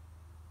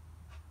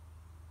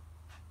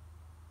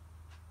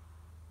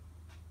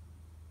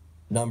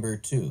 Number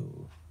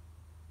 2.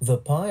 The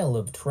pile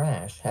of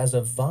trash has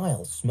a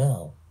vile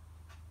smell.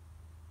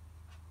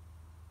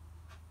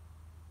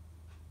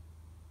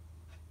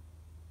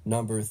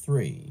 Number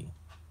 3.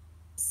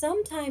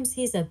 Sometimes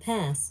he's a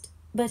pest,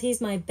 but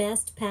he's my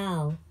best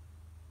pal.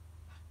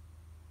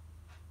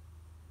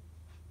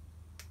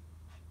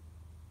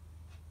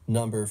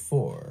 Number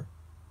 4.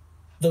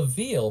 The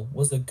veal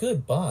was a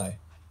good buy.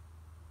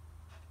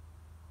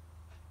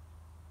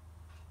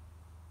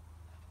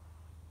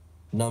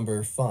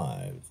 Number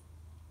 5.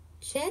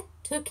 Chet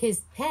took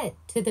his pet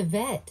to the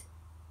vet.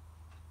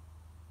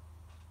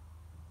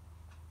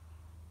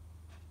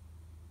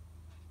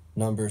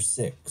 Number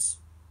 6.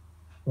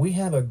 We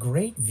have a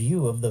great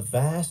view of the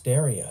vast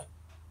area.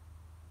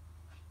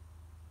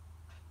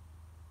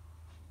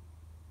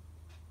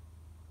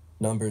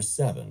 Number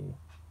 7.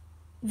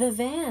 The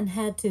van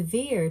had to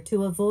veer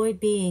to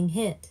avoid being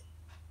hit.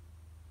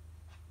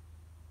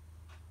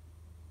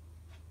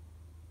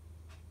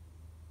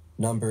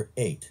 Number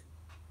 8.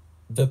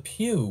 The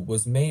pew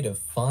was made of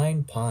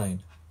fine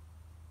pine.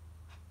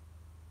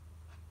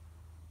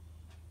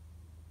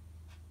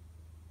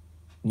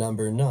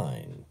 Number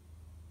 9.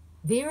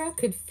 Vera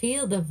could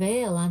feel the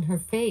veil on her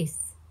face.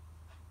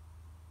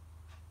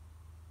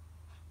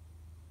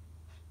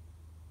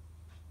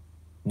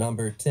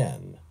 Number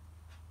 10.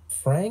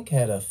 Frank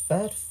had a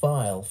fat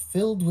file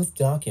filled with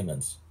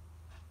documents.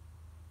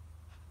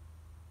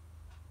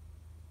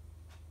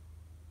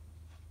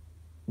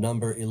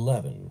 Number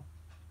 11.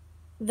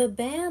 The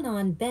ban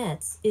on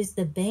bets is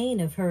the bane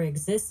of her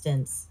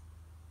existence.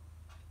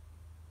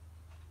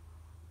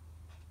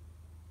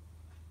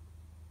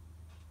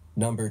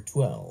 Number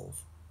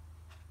 12.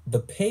 The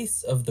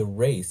pace of the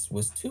race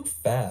was too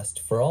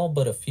fast for all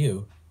but a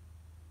few.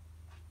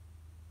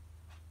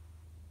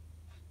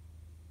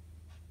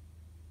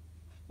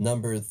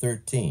 Number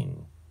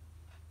 13.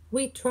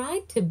 We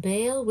tried to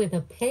bail with a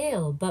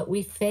pail, but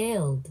we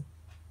failed.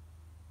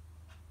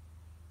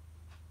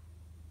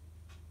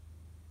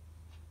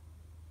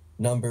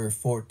 Number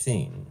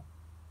 14.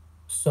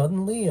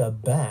 Suddenly a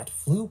bat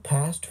flew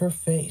past her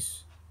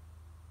face.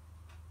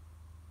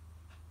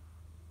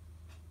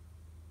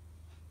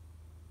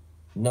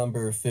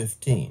 Number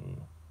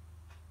 15.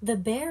 The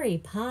berry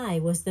pie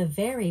was the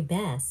very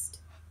best.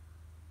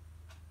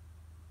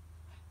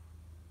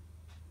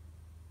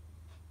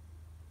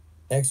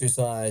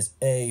 Exercise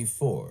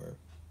A4.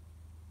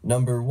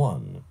 Number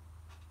 1.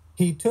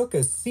 He took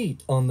a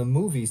seat on the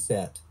movie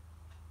set.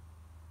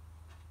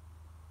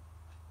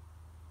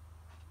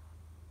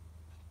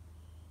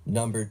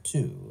 Number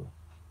 2.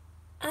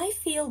 I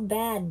feel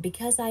bad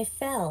because I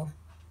fell.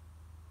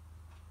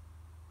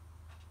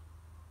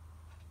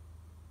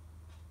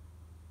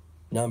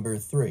 Number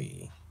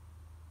 3.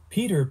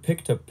 Peter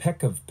picked a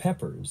peck of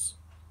peppers.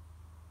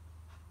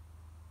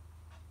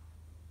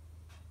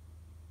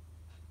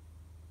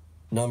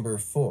 Number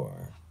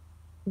 4.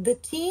 The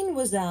teen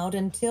was out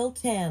until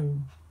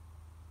 10.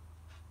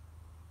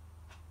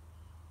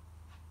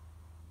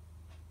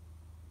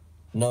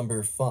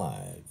 Number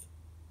 5.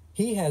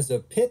 He has a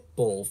pit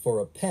bull for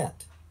a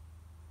pet.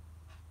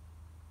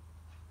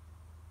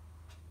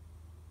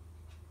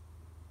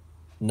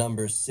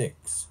 Number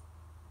 6.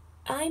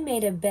 I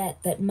made a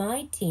bet that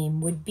my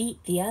team would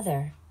beat the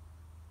other.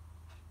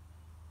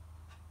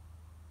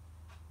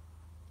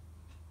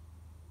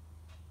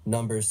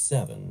 Number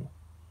 7.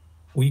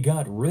 We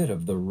got rid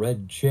of the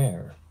red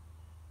chair.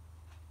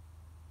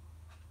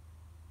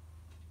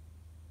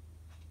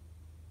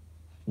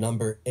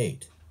 Number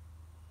 8.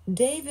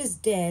 Dave is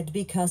dead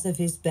because of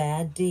his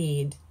bad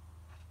deed.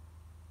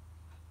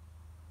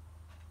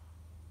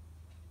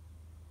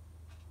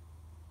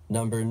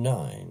 Number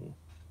 9.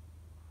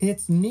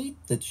 It's neat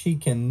that she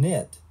can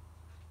knit.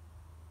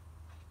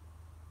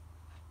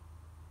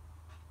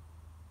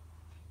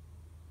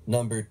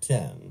 Number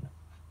 10.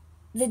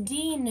 The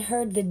dean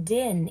heard the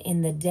din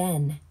in the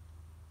den.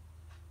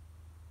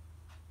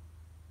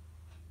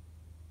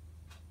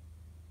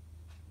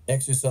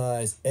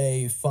 Exercise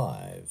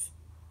A5.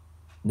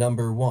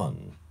 Number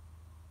 1.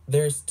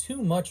 There's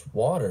too much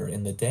water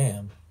in the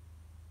dam.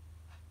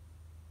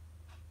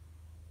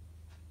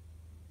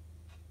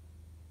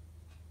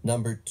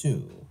 Number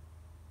 2.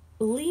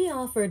 Lee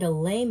offered a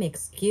lame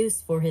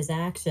excuse for his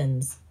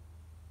actions.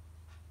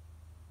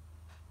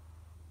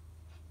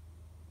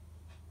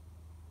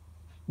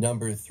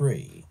 Number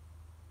 3.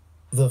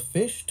 The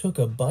fish took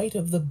a bite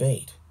of the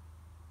bait.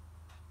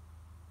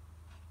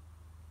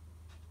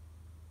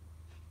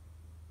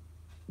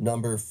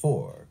 Number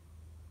 4.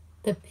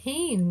 The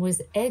pane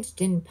was edged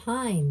in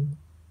pine.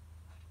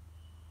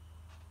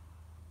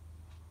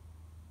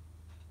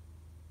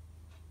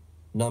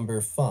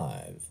 Number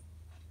 5.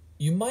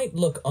 You might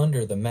look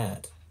under the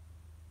mat.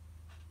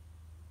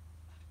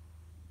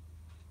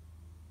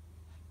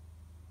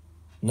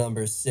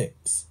 Number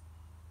 6.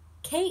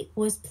 Kate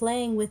was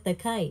playing with the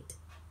kite.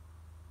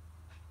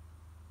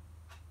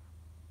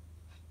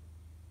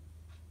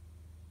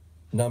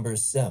 Number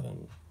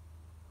 7.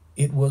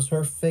 It was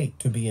her fate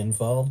to be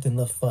involved in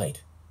the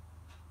fight.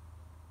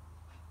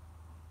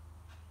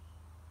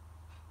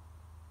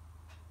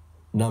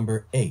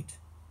 Number 8.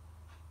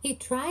 He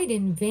tried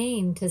in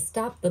vain to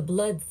stop the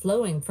blood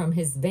flowing from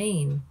his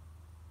vein.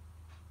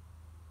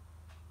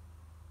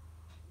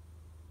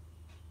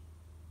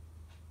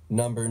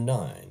 Number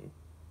 9.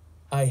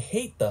 I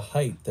hate the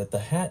height that the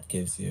hat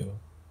gives you.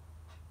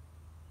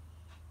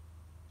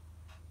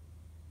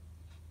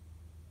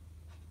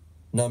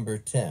 Number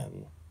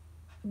 10.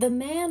 The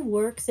man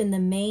works in the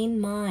main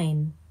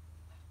mine.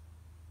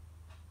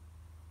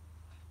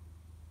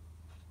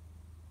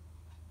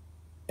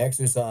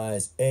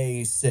 Exercise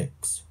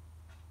A6.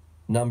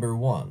 Number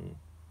 1.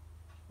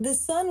 The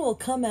sun will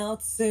come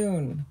out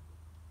soon.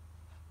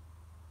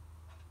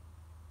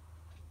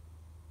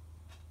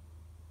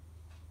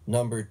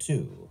 Number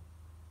 2.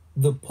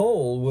 The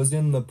pole was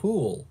in the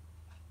pool.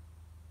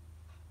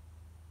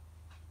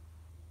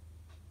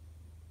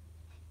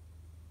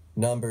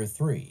 Number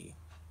 3.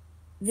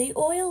 The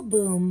oil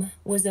boom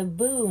was a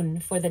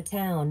boon for the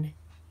town.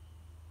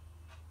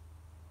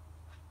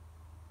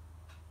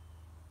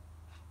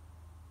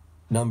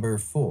 Number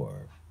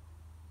 4.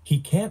 He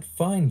can't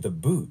find the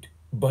boot,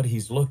 but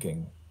he's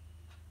looking.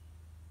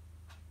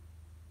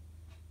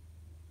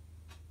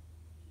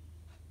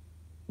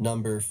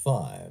 Number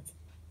 5.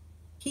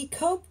 He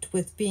coped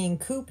with being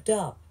cooped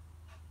up.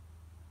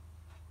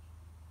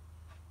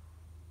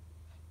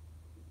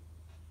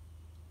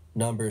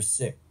 Number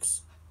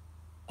 6.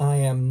 I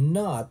am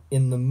not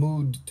in the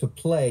mood to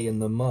play in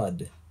the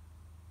mud.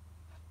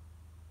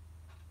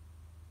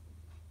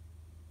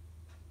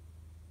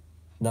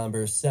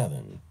 Number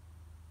 7.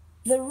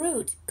 The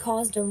root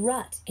caused a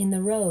rut in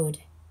the road.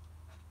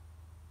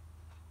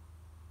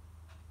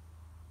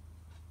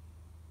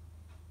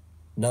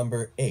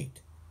 Number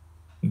 8.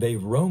 They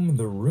roam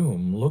the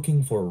room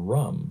looking for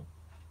rum.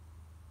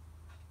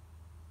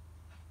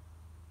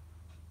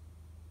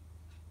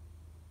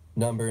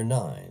 Number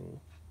 9.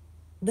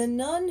 The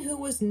nun who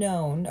was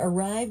known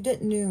arrived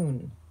at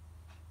noon.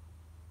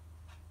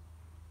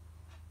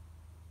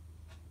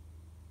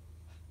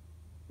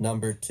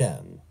 Number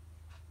 10.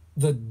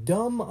 The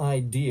dumb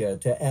idea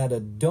to add a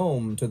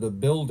dome to the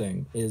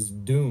building is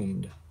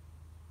doomed.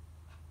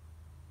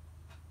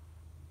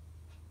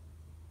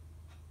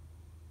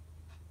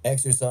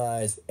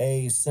 Exercise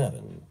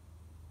A7.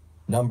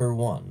 Number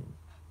 1.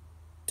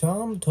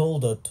 Tom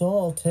told a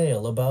tall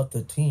tale about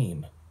the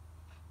team.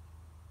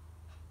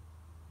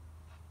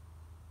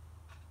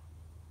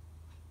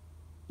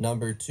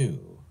 Number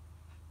 2.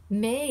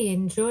 May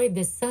enjoyed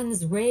the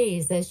sun's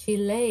rays as she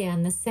lay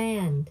on the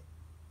sand.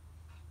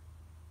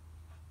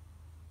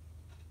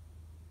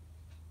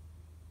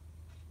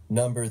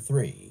 Number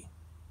 3.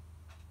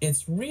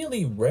 It's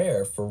really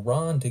rare for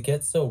Ron to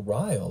get so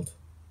riled.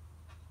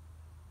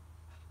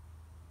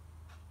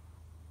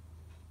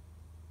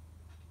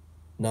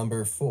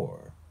 Number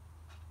 4.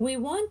 We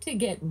want to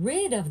get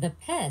rid of the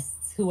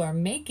pests who are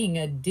making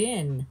a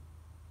din.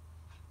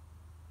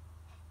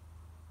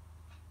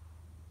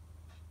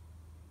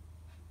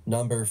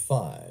 Number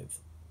 5.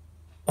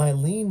 I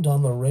leaned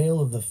on the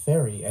rail of the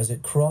ferry as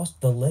it crossed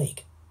the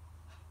lake.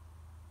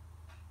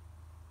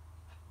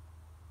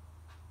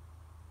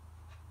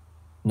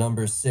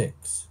 Number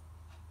 6.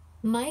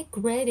 Mike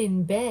read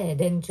in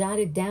bed and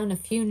jotted down a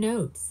few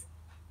notes.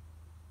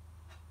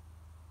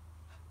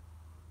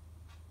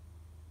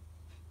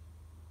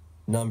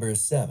 Number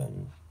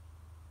 7.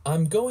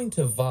 I'm going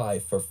to vie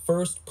for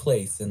first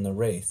place in the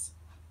race.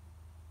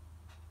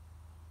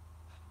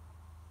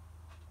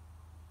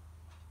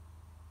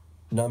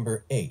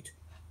 Number 8.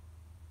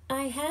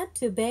 I had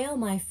to bail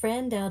my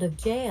friend out of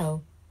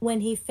jail when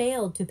he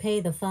failed to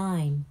pay the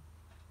fine.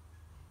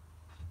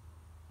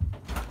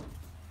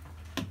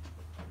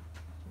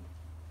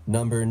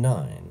 Number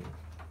 9.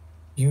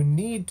 You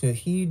need to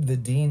heed the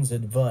dean's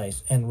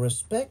advice and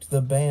respect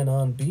the ban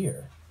on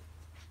beer.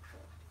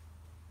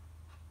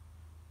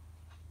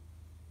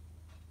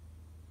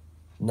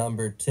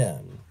 Number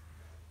 10.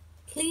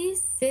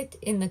 Please sit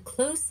in the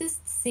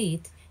closest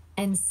seat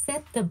and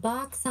set the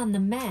box on the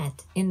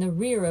mat in the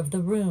rear of the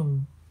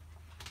room.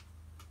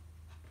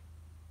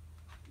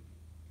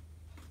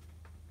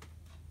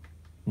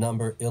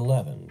 Number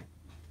 11.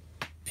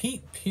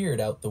 Pete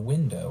peered out the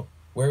window,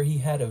 where he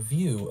had a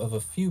view of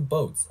a few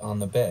boats on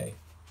the bay.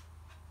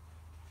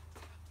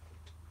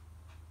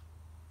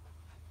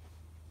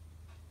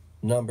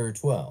 Number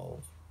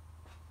 12.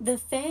 The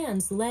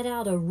fans let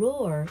out a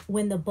roar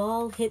when the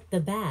ball hit the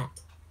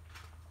bat.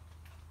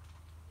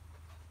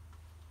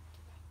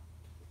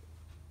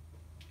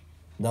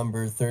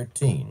 Number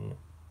 13.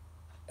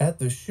 At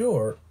the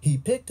shore, he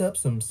picked up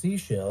some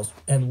seashells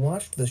and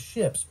watched the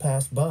ships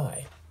pass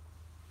by.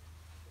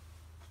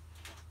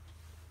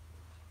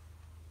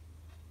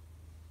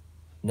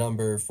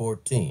 Number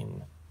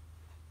 14.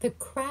 The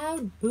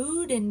crowd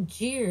booed and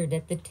jeered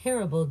at the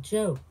terrible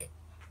joke.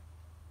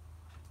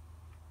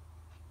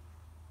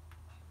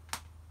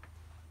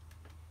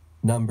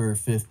 Number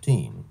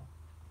 15.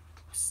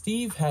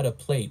 Steve had a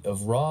plate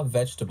of raw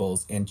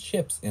vegetables and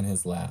chips in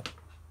his lap.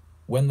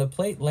 When the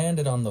plate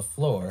landed on the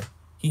floor,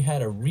 he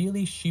had a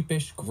really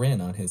sheepish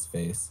grin on his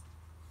face.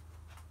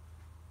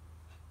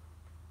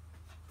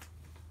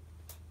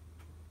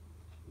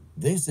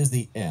 This is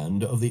the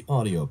end of the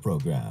audio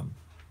program.